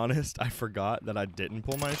 To be honest, I forgot that I didn't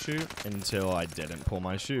pull my chute until I didn't pull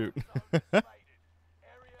my chute. Are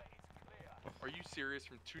you serious?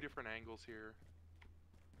 From 2 different angles here.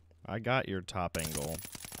 I got your top angle.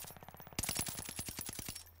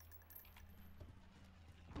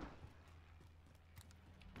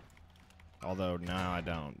 Although now I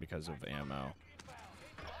don't because of ammo.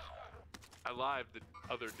 I live the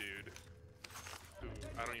other dude, who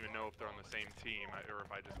I don't even know if they're on the same team or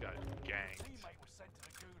if I just got ganked. Teammate was sent to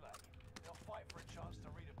the gulag. They'll fight for a chance to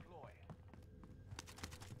redeploy.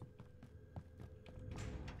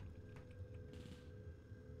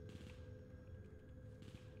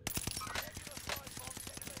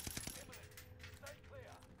 Stay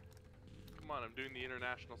clear. Come on, I'm doing the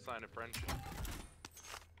international sign of friendship.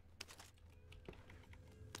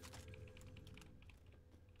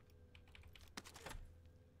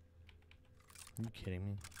 Are you kidding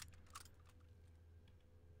me?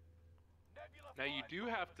 Now you do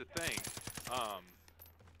have to think,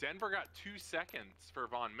 Denver got 2 seconds for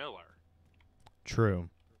Von Miller, True.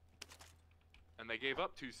 and they gave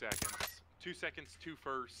up 2 seconds. 2 seconds, 2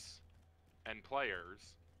 firsts, and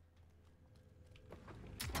players.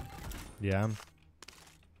 Yeah.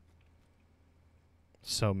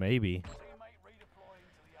 So maybe, Teammate redeploying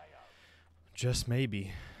to the AO. just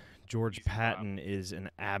maybe, George Easy clap. Patton is an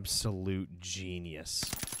absolute genius.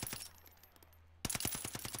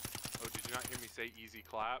 Oh, did you not hear me say easy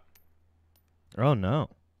clap? Oh no.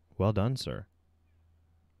 Well done, sir.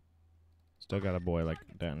 Still got a boy like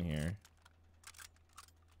down here.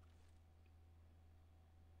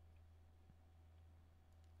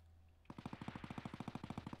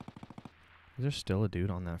 Is there still a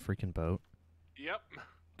dude on that freaking boat? Yep.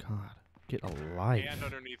 God, get a life. And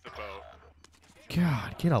underneath the boat.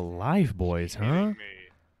 God, get a life, boys, huh? Kidding me.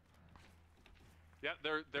 Yeah,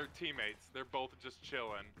 they're teammates. They're both just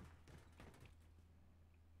chilling.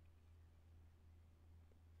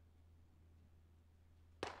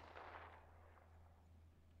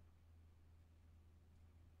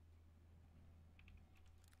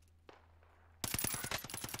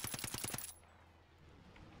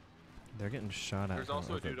 They're getting shot at. There's from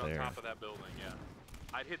also a over dude on there. top of that building, yeah.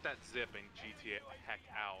 I'd hit that zip and GTA heck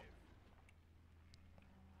out.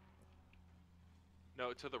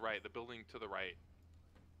 No, to the right. The building to the right.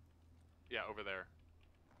 Yeah, over there.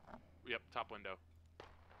 Yep, top window.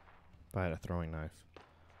 If I had a throwing knife.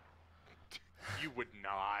 You would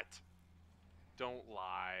not. Don't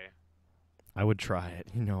lie. I would try it.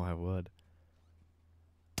 You know I would.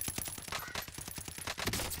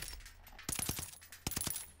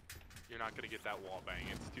 You're not gonna get that wall bang.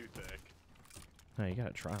 It's too thick. No, you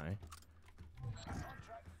gotta try.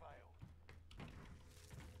 Contract failed.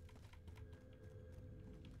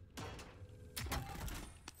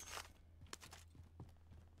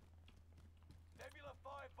 Nebula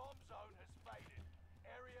 5 bomb zone has faded.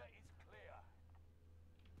 Area is clear.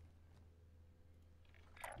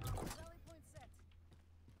 Rally point set.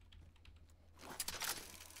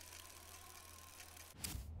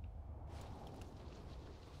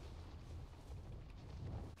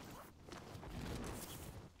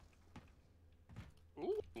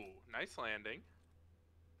 Ooh, nice landing.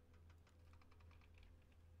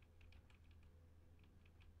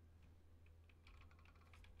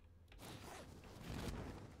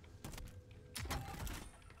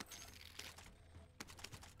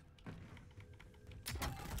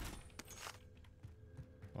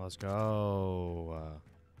 Let's go.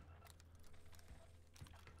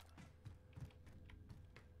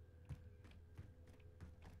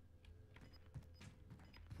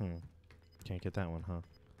 Can't get that one, huh?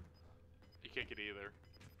 You can't get either.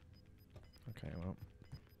 Okay, well.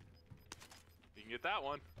 You can get that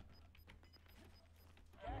one.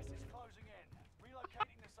 Gas is closing in.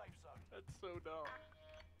 Relocating the safe zone. That's so dumb.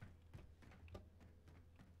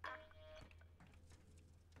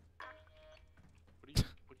 What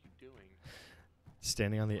are you doing?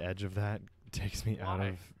 Standing on the edge of that takes me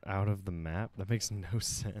Why? out of the map. That makes no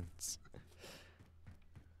sense.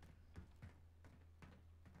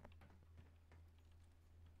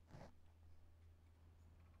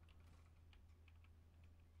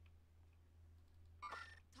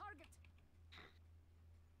 Target.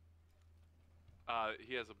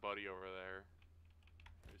 He has a buddy over there.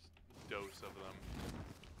 There's a dose of them.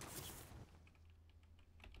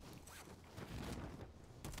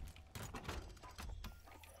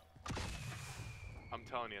 I'm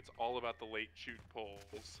telling you, it's all about the late shoot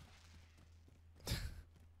pulls.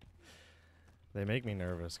 They make me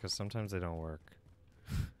nervous because sometimes they don't work.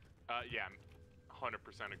 Yeah,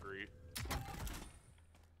 100% agree.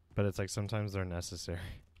 But it's like sometimes they're necessary.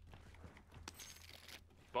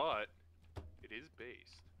 But it is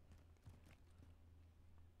based.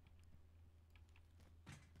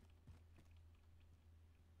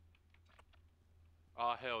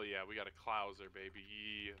 Oh, hell yeah, we got a Clouser,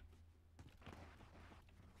 baby.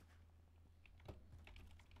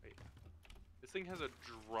 Wait. This thing has a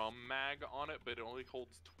drum mag on it, but it only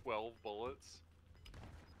holds 12 bullets.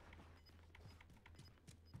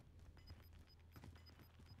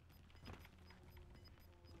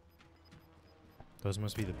 Those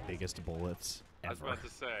must be the biggest bullets I was ever. about to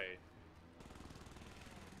say.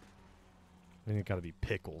 Then it gotta be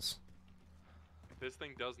pickles. This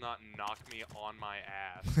thing does not knock me on my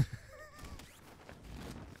ass.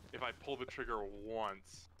 If I pull the trigger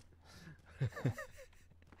once. We're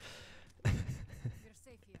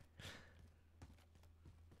safe here.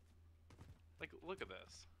 Like, look at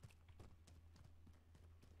this.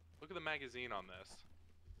 Look at the magazine on this.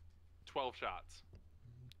 12 shots.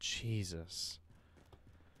 Jesus.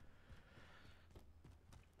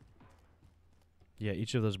 Yeah,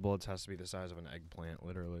 each of those bullets has to be the size of an eggplant,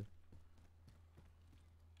 literally.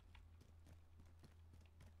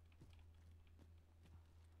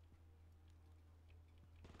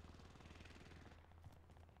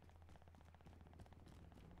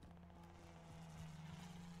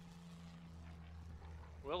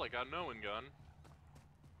 Well, I got an Owen gun.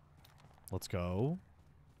 Let's go.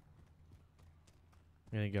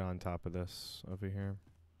 I'm gonna get on top of this over here.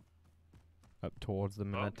 Up towards the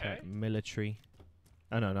Okay. military.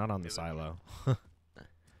 Oh no, not on the Military. silo. No,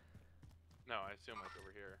 I assume like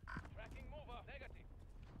over here. Tracking mover. Negative.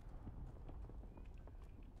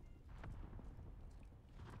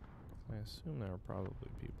 I assume there are probably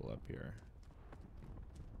people up here.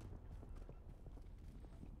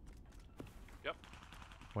 Yep.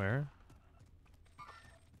 Where?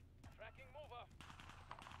 Tracking mover.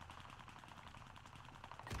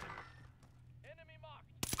 Enemy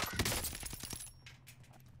marked.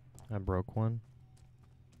 I broke one.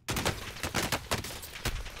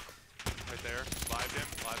 Right there. Lived him.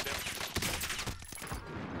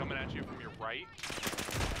 Coming at you from your right.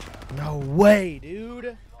 No way,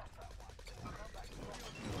 dude.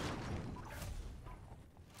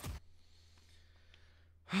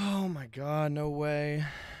 Oh my god, no way.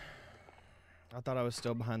 I thought I was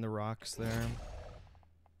still behind the rocks there.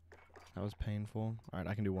 That was painful. Alright,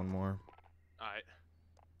 I can do one more. Alright.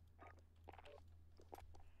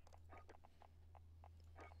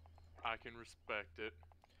 I can respect it.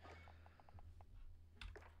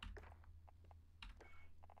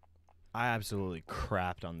 I absolutely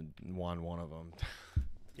crapped on one of them.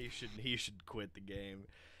 he should quit the game.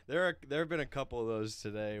 There have been a couple of those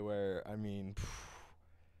today where I mean,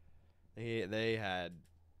 they had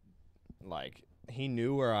like he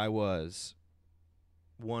knew where I was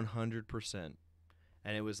 100%,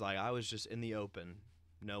 and it was like I was just in the open,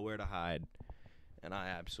 nowhere to hide, and I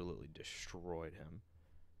absolutely destroyed him.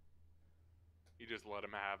 You just let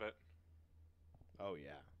him have it. Oh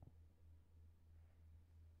yeah.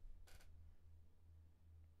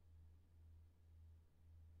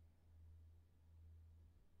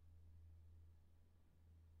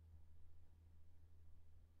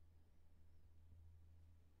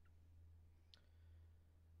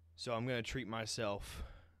 So I'm gonna treat myself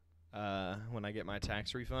when I get my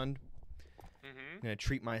tax refund. Mm-hmm. I'm gonna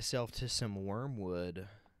treat myself to some wormwood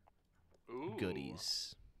Ooh.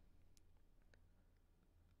 goodies.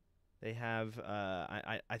 They have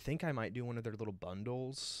I think I might do one of their little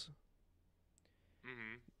bundles.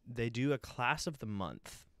 Mm-hmm. They do a class of the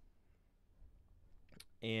month.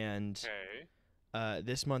 And Okay.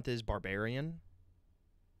 this month is Barbarian.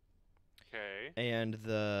 Okay. And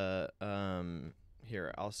the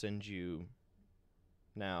here, I'll send you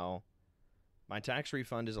now. My tax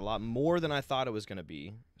refund is a lot more than I thought it was going to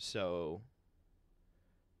be. So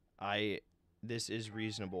this is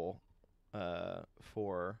reasonable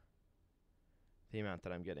for the amount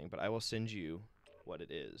that I'm getting, but I will send you what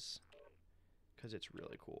it is cuz it's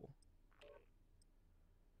really cool.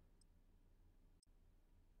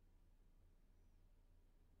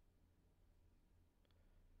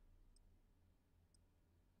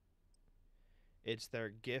 It's their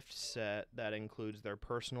gift set that includes their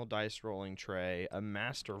personal dice rolling tray, a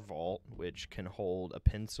master vault, which can hold a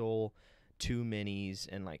pencil, 2 minis,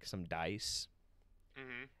 and like some dice.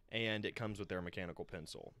 Mm-hmm. And it comes with their mechanical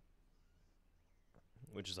pencil,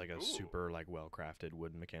 which is like a Ooh. super like well-crafted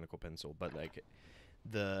wooden mechanical pencil. But like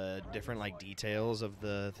the different like details of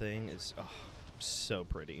the thing is so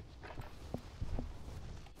pretty.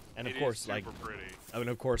 And of It course, is like, super pretty. and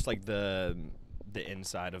of course, like the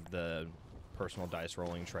inside of the personal dice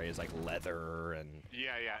rolling tray is like leather, and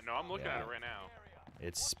Yeah, yeah. No, I'm looking at Yeah. it right now.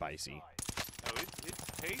 it's spicy. Oh, it's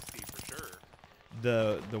tasty for sure.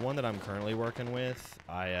 The one that I'm currently working with,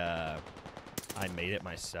 I made it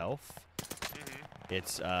myself. Mm-hmm.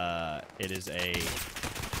 It is a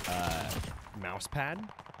mouse pad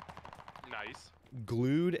Nice.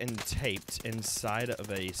 glued and taped inside of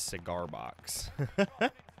a cigar box.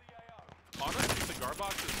 Honestly, cigar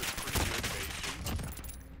box is a pretty good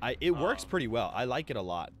base. It works pretty well. I like it a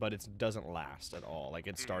lot, but it doesn't last at all. Like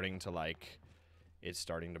it's starting to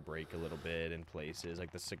break a little bit in places.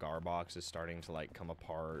 Like the cigar box is starting to like come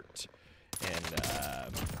apart, and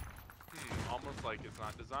Almost like it's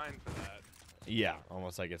not designed for that. yeah,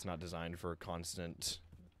 almost like it's not designed for constant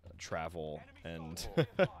travel and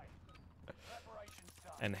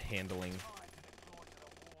and handling.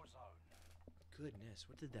 Goodness,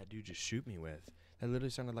 what did that dude just shoot me with? That literally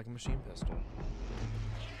sounded like a machine pistol.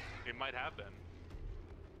 It might have been.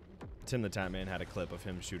 Tim the Tap Man had a clip of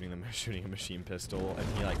him shooting a machine pistol,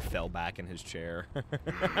 and he like fell back in his chair.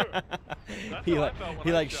 That's he how I like felt when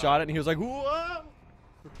he I like shot it, and he was like, "Whoa!"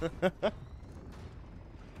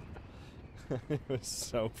 It was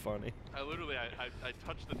so funny. I literally, I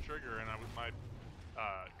touched the trigger and my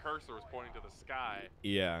cursor was pointing to the sky.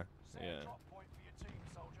 Yeah, yeah.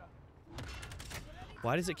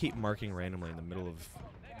 Why does it keep marking randomly in the middle of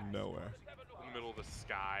nowhere? In the middle of the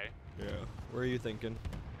sky. Yeah. Where are you thinking?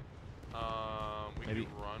 We Maybe- do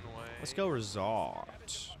runway. Let's go resort.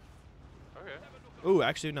 Okay. Ooh,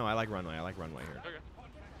 actually, no. I like runway. I like runway here. Okay.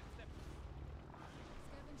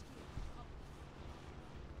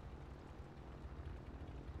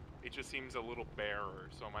 It just seems a little barer,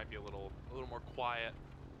 so it might be a little more quiet.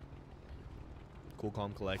 Cool,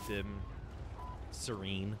 calm, collected,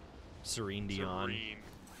 serene Dion.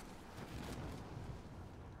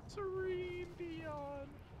 Serene Dion.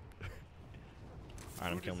 All right,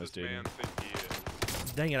 I'm Who killing does this dude. man think he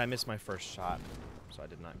is? Dang it! I missed my first shot, so I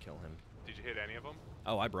did not kill him. Did you hit any of them?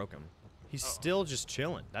 Oh, I broke him. He's Oh. still just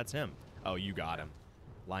chilling. That's him. Oh, you got him.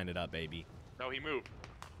 Line it up, baby. No, he moved.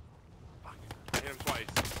 Fuck. I hit him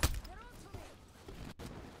twice.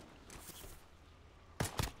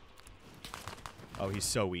 Oh, he's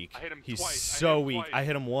so weak. I hit him He's twice. I hit so him weak. twice. I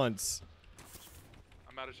hit him once.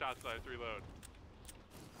 I'm out of shots, so I have to reload.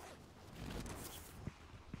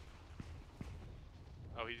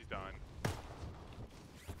 Oh, he's done.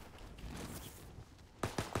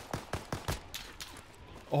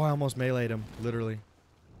 Oh, I almost meleeed him. Literally.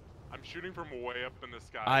 I'm shooting from way up in the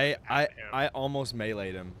sky. I at him. almost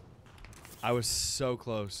meleeed him. I was so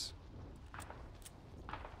close.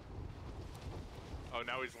 Oh,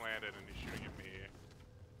 now he's landed and he's shooting at me.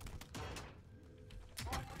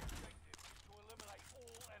 Primary objective is to eliminate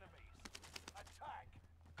all enemies. Attack!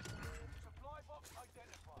 Supply box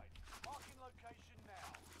identified. Marking location now.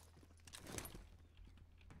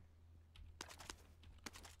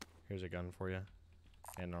 Here's a gun for you.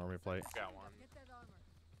 And an armor plate. Got one. Get that armor.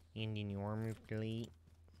 Indian armor plate.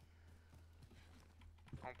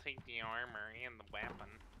 I'll take the armor and the weapon.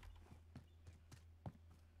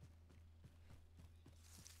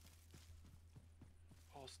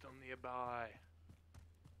 All still nearby.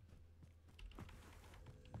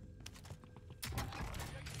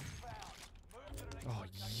 Oh,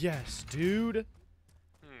 yes, dude.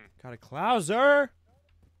 Hmm. Got a Clouser.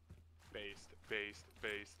 Based.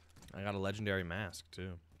 I got a legendary mask,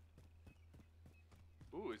 too.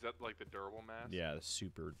 Ooh, is that like the durable mask? Yeah, the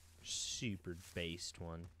super based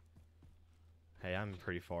one. Hey, I'm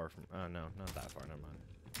pretty far from... Oh, no, not that far. Never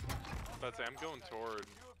mind. Let's say I'm going toward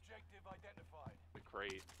New objective identified. the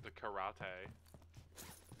crate, the karate.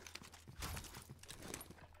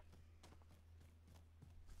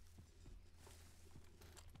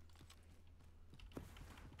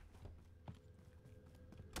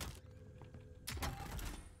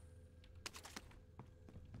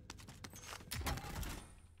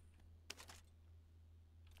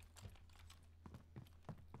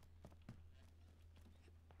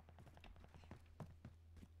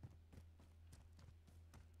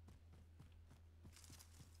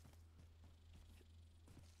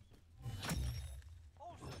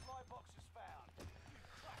 All supply boxes found.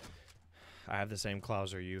 I have the same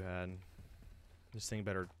Clouser you had. This thing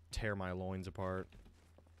better tear my loins apart.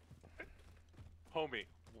 Homie,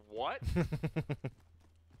 what?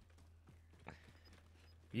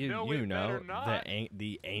 You No, you it know better not.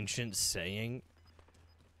 the ancient saying.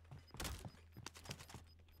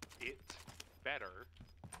 It better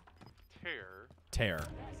tear. Tear.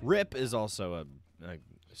 Rip is also a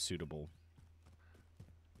suitable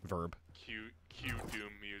verb. Cue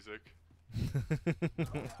Doom music. Drop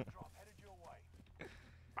headed your way.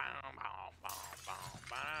 Bow, bow, bow, bow,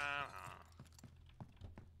 bow.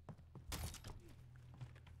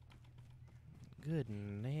 Good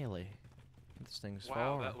Nelly. This thing's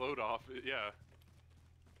Wow, far. that load off, yeah.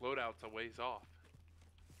 Loadout's a ways off.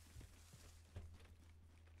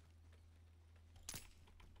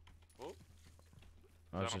 Oh,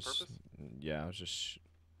 I was that on just, purpose? yeah, I was just,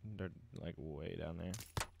 they're like way down there.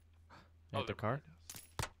 oh, Hit the they're car? behind us.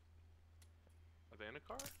 Are they in a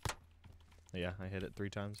car? Yeah, I hit it 3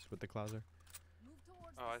 times with the clouser. Move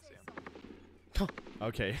towards Oh, the I see safe zone.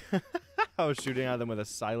 Okay. I was shooting at them with a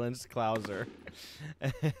silenced clouser,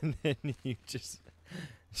 and then you just.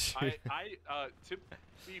 Shoot. To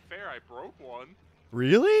be fair, I broke one.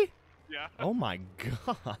 Really? Yeah. Oh my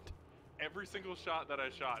god. Every single shot that I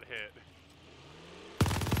shot hit.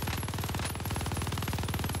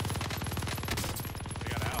 I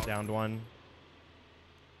got out. Downed one.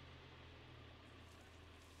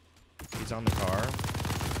 He's on the car.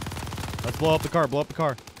 Let's blow up the car. Blow up the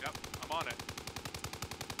car. Yep, I'm on it.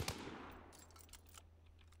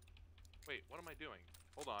 Wait, what am I doing?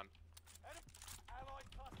 Hold on. Allied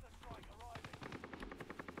cluster strike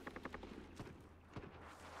arriving.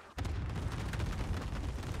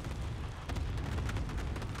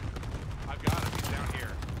 I've got him. He's down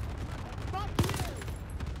here.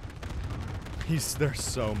 They're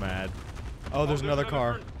so mad. Oh, there's another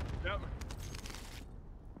car. person. Yep.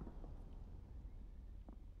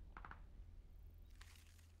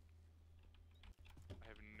 I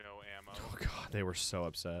have no ammo. Oh god, they were so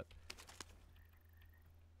upset.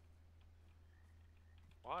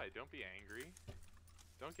 Why? Don't be angry.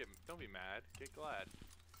 Don't be mad. Get glad.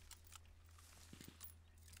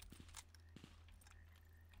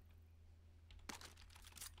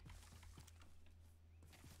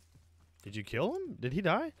 Did you kill him? Did he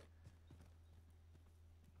die?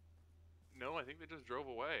 No, I think they just drove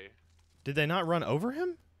away. Did they not run over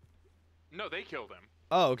him? No, they killed him.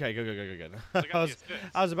 Oh, okay, good. They I got the was, assist.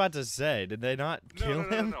 I was about to say, did they not kill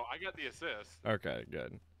him? No, I got the assist. Okay,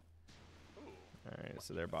 good. Ooh. Alright,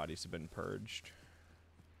 so their bodies have been purged.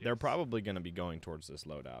 They're Yes. probably going to be going towards this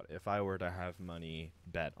loadout. If I were to have money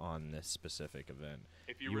bet on this specific event,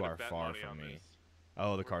 If you were to are bet far money from on me. this.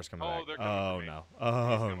 Oh, the car's coming Oh, back. they're coming Oh, for me. no. He's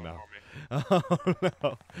Oh, coming no. for me. Oh,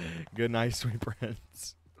 no. Good night, sweet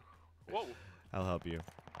prince. Whoa. I'll help you.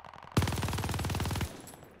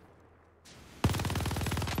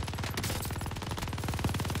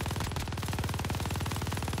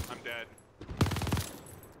 I'm dead.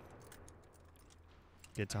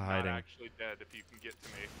 Get to I'm hiding. not actually dead if you can get to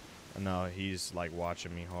me. No, he's like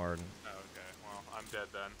watching me hard. Oh, okay. Well, I'm dead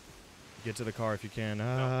then. Get to the car if you can. No,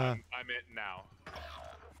 Ah. I'm it now.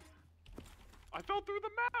 I fell through the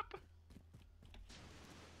map!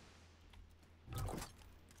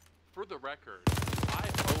 For the record, I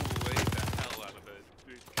olayed the hell out of it.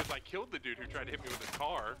 Because I killed the dude who tried to hit me with his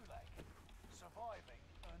car. Gulag. Surviving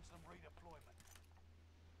earns them redeployment.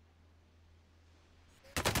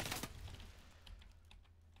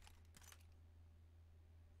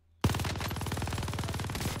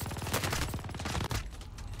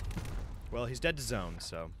 Well, he's dead to zone,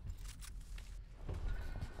 so.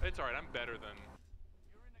 It's alright, I'm better than...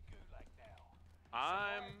 You're in the gulag now.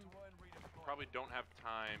 I'm... Survive to earn redeployment. Probably don't have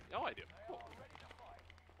time. Oh, I do. They Cool. are ready to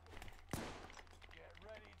fight. Get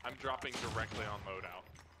ready to I'm dropping directly on loadout.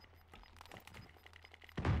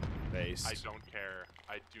 Based. I don't care.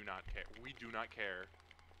 I do not care. We do not care.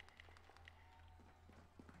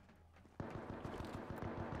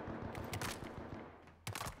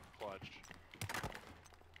 Clutch.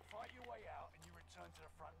 fight your way out and you return to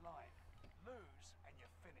the front line. Lose and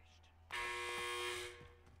you're finished.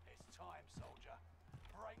 It's time, soldier.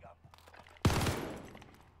 Break 'em.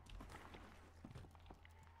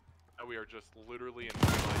 Now we are just literally in my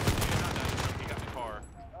life. He got in the car.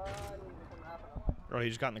 Oh, he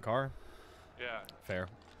just got in the car? Yeah. Fair.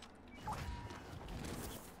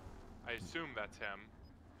 I assume that's him.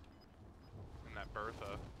 And that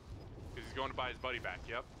Bertha. Because he's going to buy his buddy back.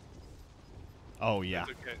 Yep. Oh, yeah.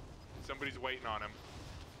 It's okay. Somebody's waiting on him.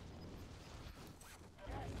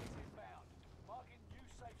 Gas is inbound. Marking new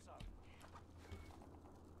safe zone.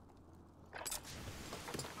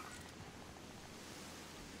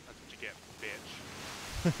 That's what you get,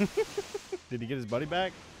 bitch. Did he get his buddy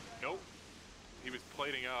back? Nope. He was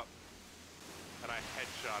plating up. And I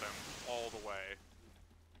headshot him all the way.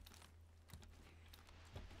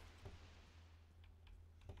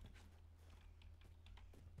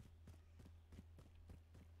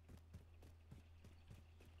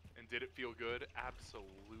 And did it feel good?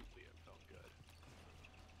 Absolutely it felt good.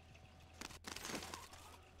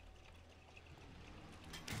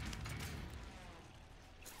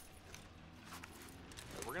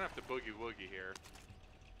 boogie woogie here.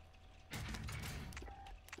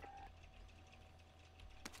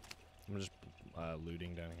 I'm just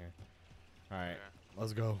looting down here. All right, Okay.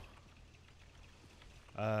 let's go.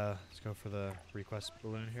 Let's go for the request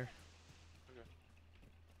balloon here.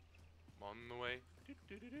 I'm on the way.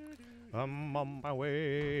 I'm on my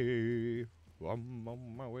way. I'm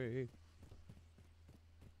on my way.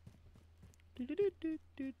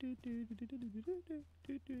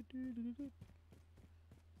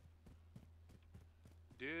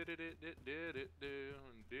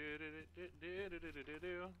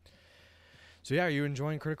 So yeah, are you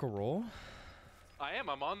enjoying Critical Role? I am.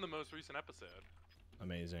 I'm on the most recent episode.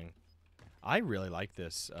 Amazing. I really like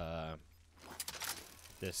this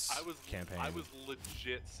campaign. I was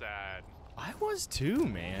legit sad. I was too,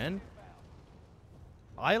 man.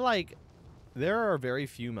 There are very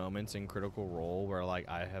few moments in Critical Role where like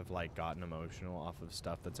I have like gotten emotional off of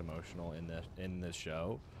stuff that's emotional in this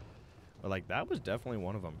show. But like that was definitely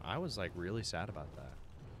one of them. I was like really sad about that.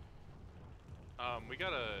 We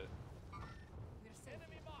got a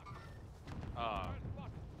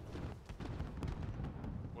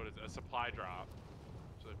what is it? A supply drop.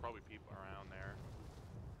 So there's probably people around there.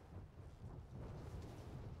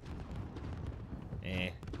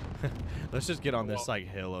 Let's just get on this like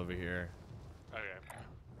hill over here. Okay.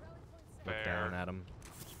 Look Fair. down at them.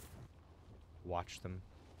 Watch them.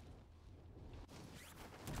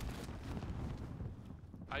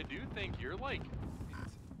 I do think you're like,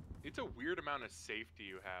 it's a weird amount of safety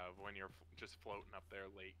you have when you're just floating up there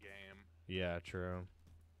late game. Yeah, true.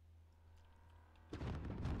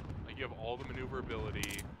 Like you have all the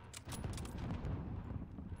maneuverability.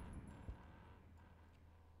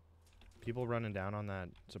 People running down on that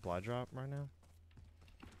supply drop right now.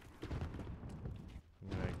 I'm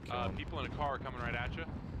gonna kill 'em. People in a car coming right at you.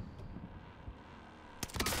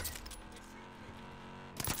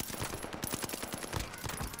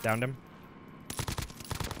 Downed him.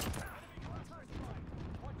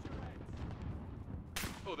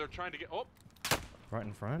 Oh, they're trying to get. Oh, Right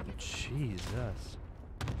in front? Jesus.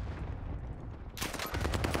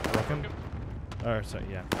 Broke him? Or, sorry,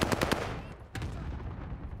 yeah.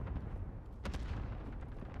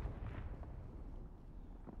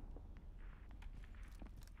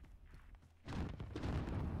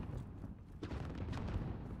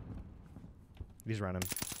 He's running.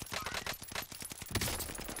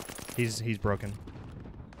 He's broken.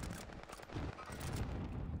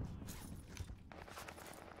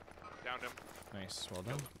 downed him. Nice, well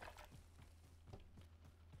done.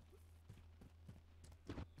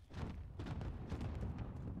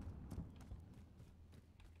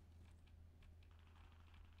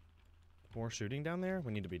 More shooting down there?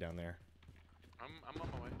 We need to be down there. I'm on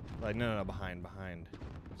my way. Like, no, behind.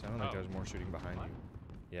 So I don't think Oh. there's more shooting behind What? you.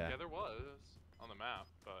 Yeah. Yeah, there was on the map,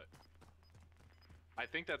 but I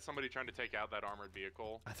think that's somebody trying to take out that armored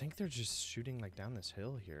vehicle. I think they're just shooting, like, down this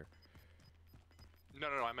hill here. No,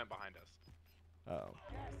 I meant behind us. Oh.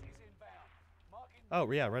 Gas is inbound. Marking Oh,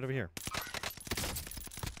 yeah, right over here.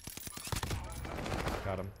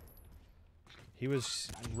 Got him. He was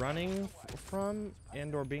running from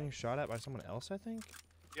and or being shot at by someone else, I think?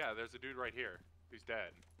 Yeah, there's a dude right here who's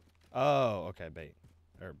dead. Oh, okay, bait.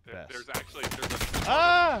 Or best. There's a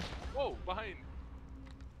Ah! whoa behind.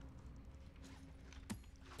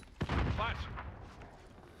 Flash.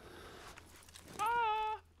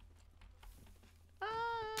 Ah!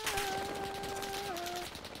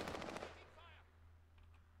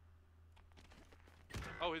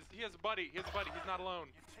 Oh, he has a buddy. He's not alone.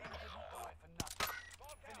 Your team didn't die for nothing.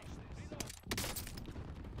 Finish this.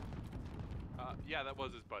 Yeah, that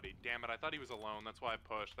was his buddy. Damn it, I thought he was alone. That's why I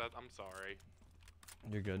pushed. I'm sorry.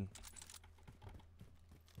 You're good.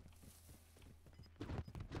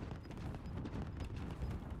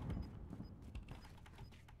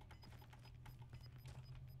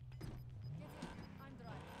 I'm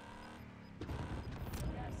driving.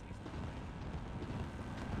 Gas is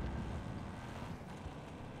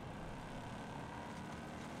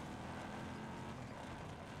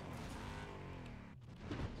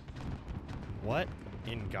What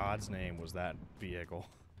in God's name was that vehicle?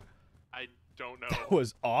 I don't know. That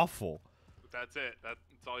was awful. That's it. That's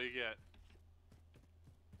all you get.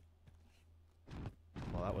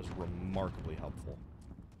 Well, that was remarkably helpful.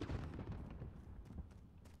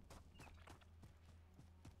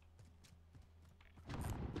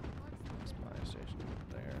 Spy station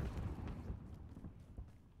there.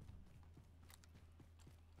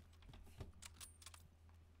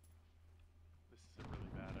 This is a really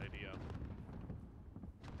bad idea.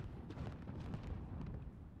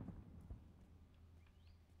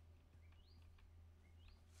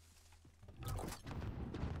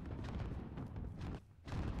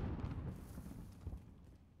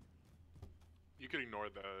 could ignore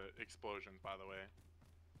the explosions, by the way.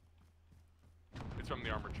 It's from the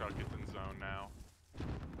armored truck. It's in zone now.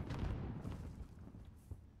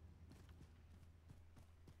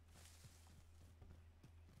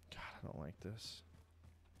 God, I don't like this.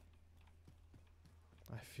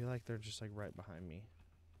 I feel like they're just like right behind me.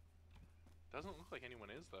 Doesn't look like anyone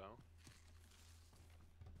is though.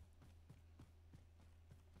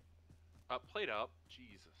 Plate up.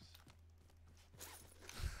 Jesus.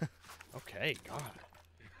 Okay, God.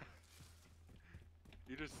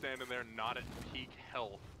 You're just standing there, not at peak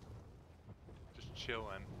health. Just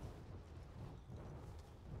chilling.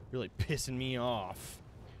 Really pissing me off.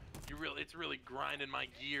 It's really grinding my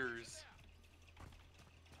gears.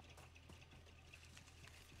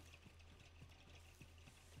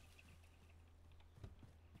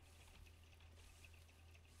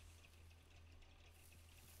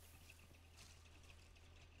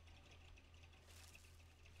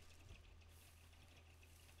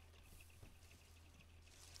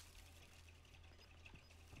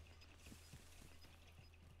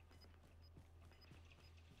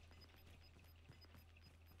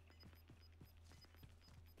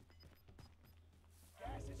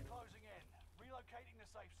 Gas is closing in. Relocating the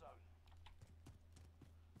safe zone.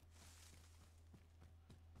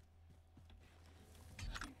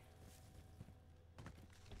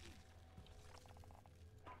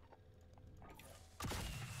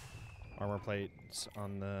 Armor plates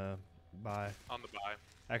on the buy. On the buy.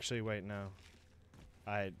 Actually, wait, no.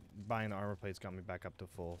 Buying the armor plates got me back up to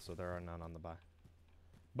full, so there are none on the buy.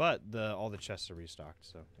 But all the chests are restocked,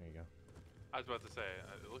 so there you go. I was about to say,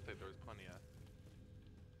 it looked like there was plenty of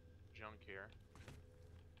junk here.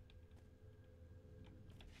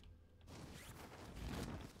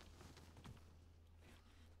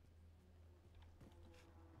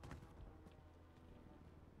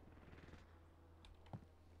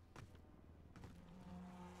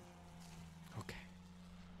 Okay.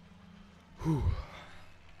 Whew.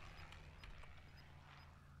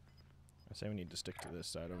 I say we need to stick to this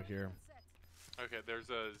side over here. Okay, there's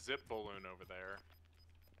a zip balloon over there.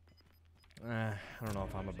 I don't know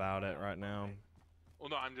if I'm about it right now. Well,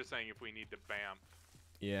 no, I'm just saying if we need to bamf.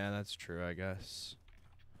 Yeah, that's true, I guess.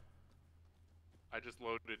 I just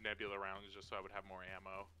loaded nebula rounds just so I would have more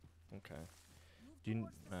ammo. Okay. Do you?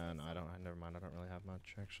 No, I don't. Never mind. I don't really have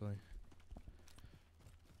much actually.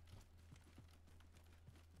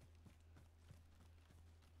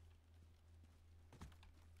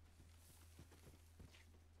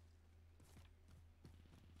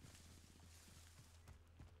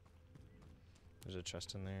 There's a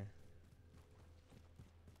chest in there.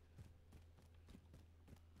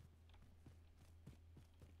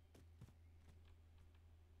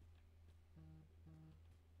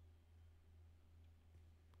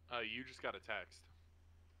 You just got a text.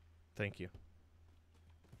 Thank you.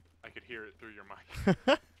 I could hear it through your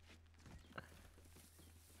mic.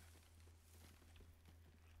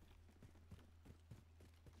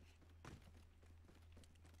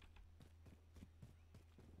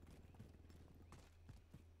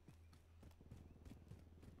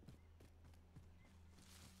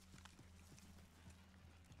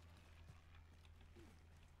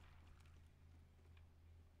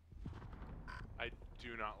 I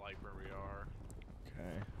do not like where we are.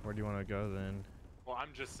 Okay. Where do you want to go then? Well, I'm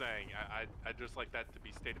just saying, I just like that to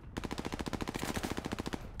be stated.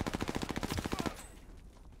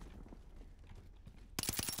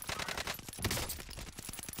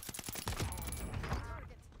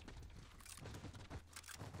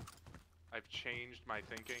 I've changed my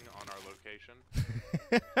thinking on our location.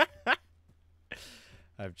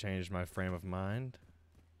 I've changed my frame of mind.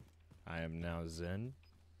 I am now zen.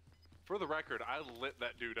 For the record, I lit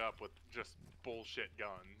that dude up with just bullshit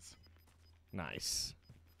guns. Nice.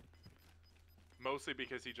 Mostly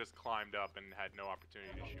because he just climbed up and had no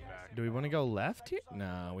opportunity to shoot back. Do we want to go left here?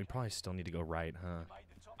 No, we probably still need to go right, huh?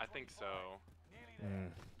 I think so.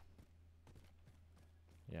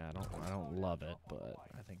 Yeah, I don't love it, but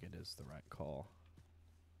I think it is the right call.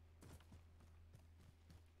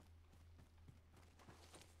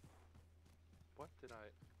 What did I...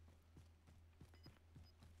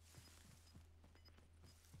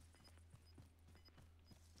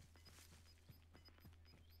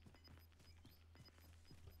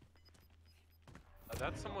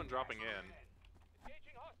 that's someone dropping in.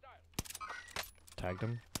 Tagged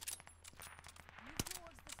him. Move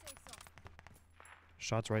towards the safe zone.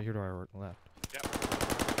 Shots right here to our left. Yep.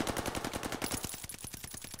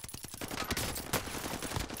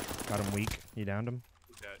 Got him weak. You downed him?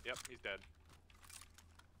 He's dead. Yep, he's dead.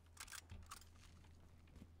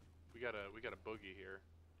 We got a boogie here.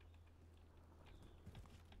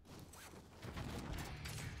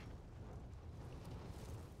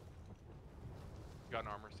 got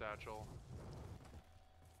an armor satchel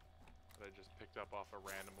that I just picked up off a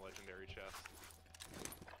random legendary chest.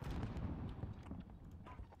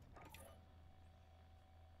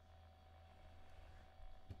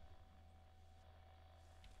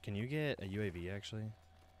 Can you get a UAV actually?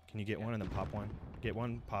 Can you get one and then pop one? Get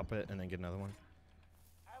one, pop it, and then get another one?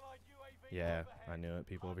 Yeah, I knew it.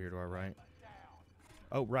 People over here to our right.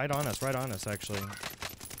 Oh, right on us actually.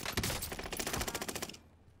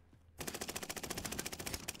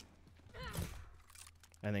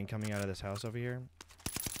 And then coming out of this house over here.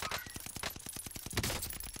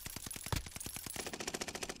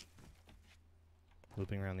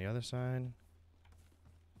 Looping around the other side.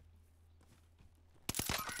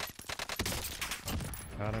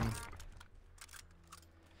 Got him.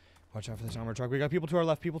 Watch out for this armor truck. We got people to our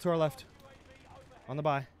left. People to our left. On the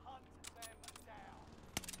buy.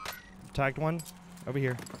 Tagged one. Over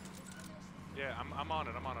here. Yeah, I'm on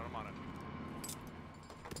it. I'm on it.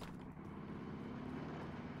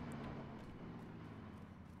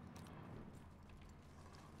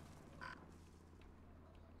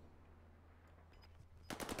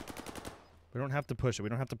 We don't have to push it. We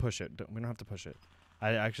don't have to push it. We don't have to push it.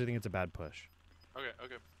 I actually think it's a bad push. Okay.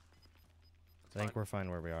 I think we're fine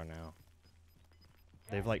where we are now.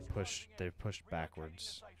 They've like pushed. They've pushed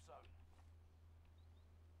backwards.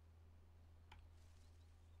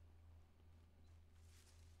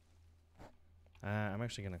 I'm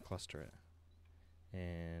actually gonna cluster it.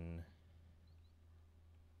 And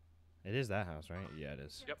it is that house, right? Yeah, it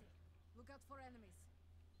is. Yep. Look out for enemies.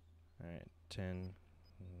 All right. 10,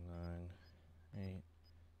 9, 8,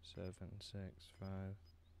 7, 6, 5,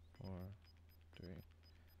 4, 3,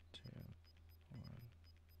 2,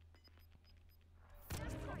 1.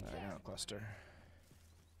 I got a cluster.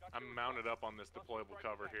 I'm mounted up on this deployable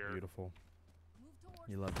cover here. Beautiful. Move towards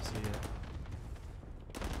You love to see it.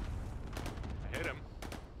 I hit him.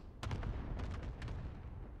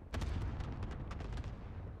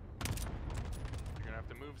 You're gonna have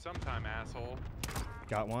to move sometime, asshole.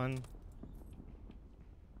 Got one.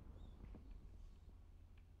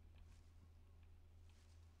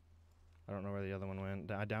 I don't know where the other one went.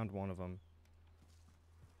 I downed one of them.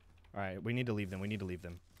 All right, we need to leave them.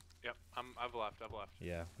 Yep, I've left.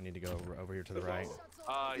 Yeah, we need to go over here to the right.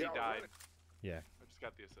 He died. Yeah. I just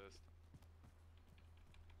got the assist.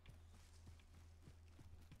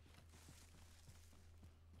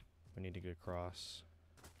 We need to get across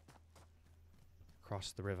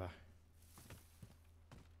the river.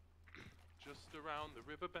 Just around the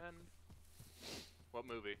river bend. What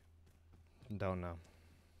movie? Don't know.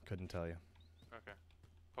 Couldn't tell you. Okay.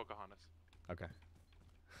 Pocahontas. Okay.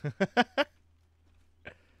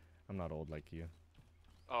 I'm not old like you.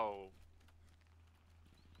 Oh.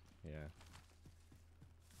 Yeah.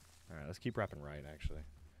 Alright, let's keep wrapping right, actually.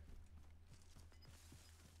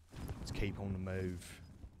 Let's keep on the move.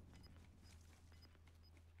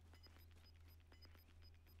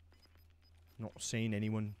 Not seeing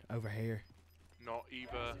anyone over here. Not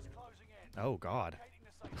either. Oh, God.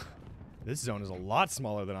 This zone is a lot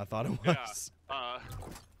smaller than I thought it was. Yeah.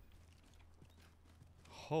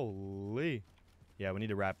 Holy. Yeah, we need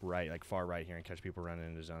to wrap right, like far right here, and catch people running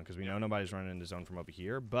into zone. Because we know nobody's running into zone from over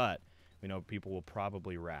here, but we know people will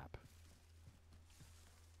probably wrap.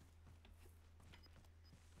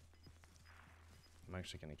 I'm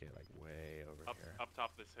actually going to get like way over here. Up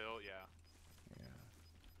top this hill, yeah.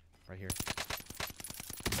 Yeah. Right here.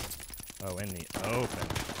 Oh, in the open.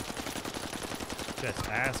 Just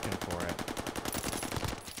asking for it.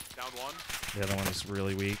 Down one. The other one is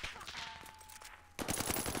really weak.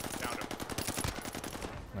 Down him.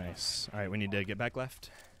 Nice. All right, we need to get back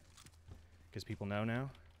left. Because people know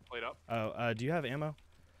now. Played up. Oh, do you have ammo?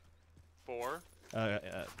 4.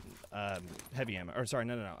 Heavy ammo. Or sorry,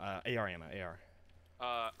 no. AR ammo. AR.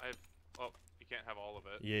 Oh, you can't have all of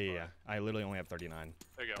it. Yeah. I literally only have 39.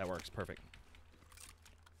 There you go. That works. Perfect.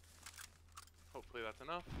 Hopefully that's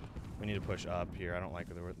enough. We need to push up here. I don't like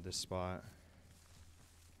this spot.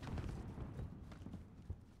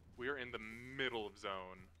 We are in the middle of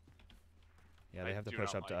zone. Yeah, they I have to do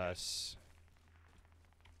push not up to like it. us.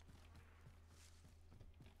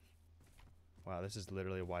 Wow, this is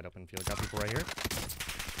literally a wide open field. Got people right here.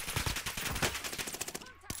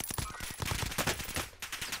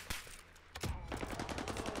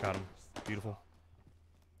 Got him. Beautiful.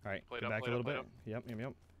 All right, Played get up, back a played little up, bit.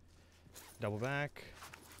 Yep. Double back.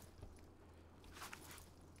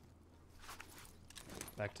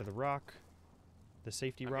 Back to the rock. The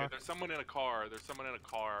safety Okay, rock. there's someone in a car.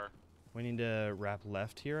 We need to wrap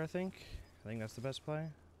left here, I think. I think that's the best play.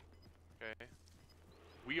 Okay.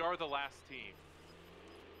 We are the last team.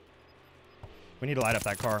 We need to light up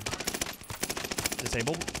that car.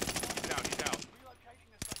 Disabled. He's down. He's down.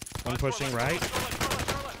 One pushing right.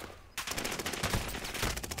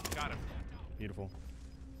 Got him. Beautiful.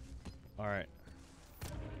 All right.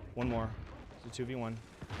 One more. It's a 2v1.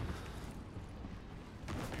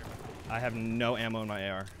 I have no ammo in my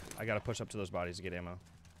AR. I gotta push up to those bodies to get ammo.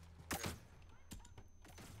 Okay.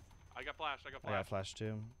 I got flash. I got I flash. got flash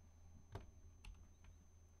too.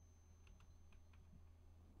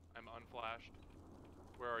 I'm unflashed.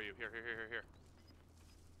 Where are you? Here.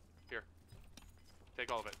 Here.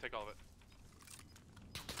 Take all of it. Take all of it.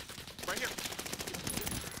 Right here.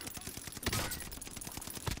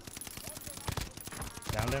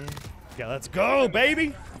 Downed him. Yeah, let's go,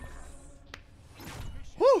 baby.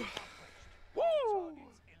 Woo! Woo!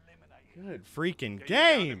 Good freaking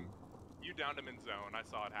game. You downed him in zone. I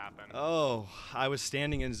saw it happen. Oh, I was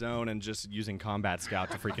standing in zone and just using combat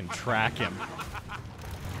scout to freaking track him.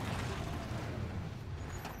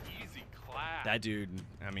 Easy clap. That dude,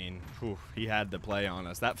 I mean, whew, he had the play on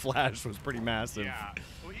us. That flash was pretty massive. Yeah.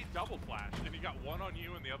 Well, he double flashed, and he got one on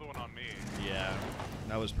you and the other one on me. Yeah,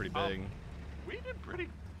 that was pretty big. We did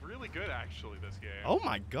really good actually this game. Oh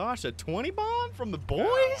my gosh, a 20 bomb from the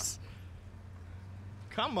boys?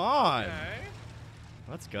 Come on. Okay.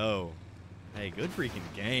 Let's go. Hey, good freaking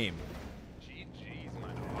game. GG's, my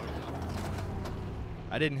dog.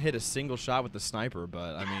 I didn't hit a single shot with the sniper,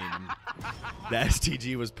 but I mean, the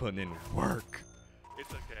STG was putting in work.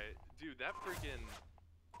 It's okay. Dude, that freaking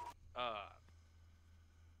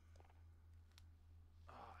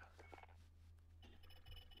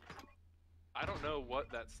I don't know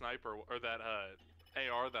what that sniper or that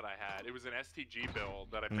AR that I had. It was an STG build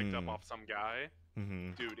that I picked up off some guy.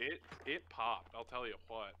 Dude, it popped. I'll tell you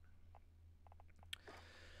what.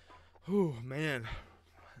 Whew, man.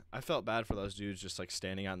 I felt bad for those dudes just like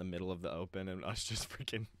standing out in the middle of the open and us just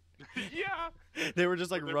freaking Yeah. they were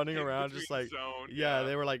just like They're running in around just between like zone, yeah,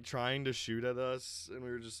 they were like trying to shoot at us and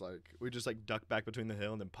we just like duck back between the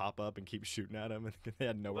hill and then pop up and keep shooting at them and they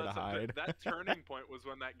had nowhere to hide. That turning point was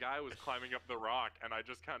when that guy was climbing up the rock and I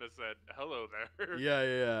just kind of said, hello there.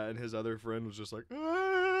 yeah, and his other friend was just like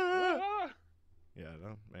ah! Ah. Yeah,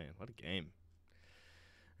 no, man, what a game.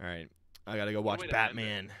 All right. I got to go What a watch way to end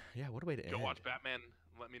Batman. Yeah, what a way to end. Go watch Batman.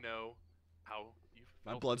 Let me know how you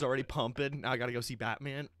My felt blood's about already it. pumping. Now I got to go see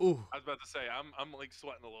Batman. Ooh. I was about to say I'm like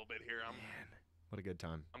sweating a little bit here. Man, what a good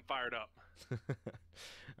time. I'm fired up.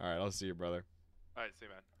 All right, I'll see you, brother. All right, see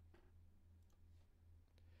you, man.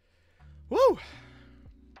 Woo!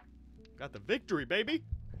 Got the victory, baby.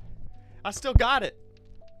 I still got it.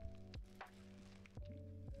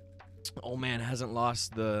 Old man hasn't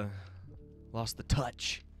lost the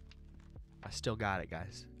touch. I still got it,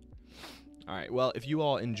 guys. All right. Well, if you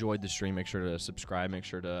all enjoyed the stream, make sure to subscribe. Make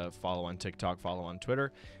sure to follow on TikTok, follow on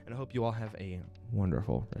Twitter, and I hope you all have a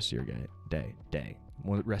wonderful rest of your day.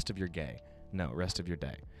 Rest of your day. No, rest of your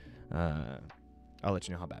day. I'll let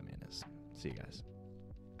you know how Batman is. See you guys.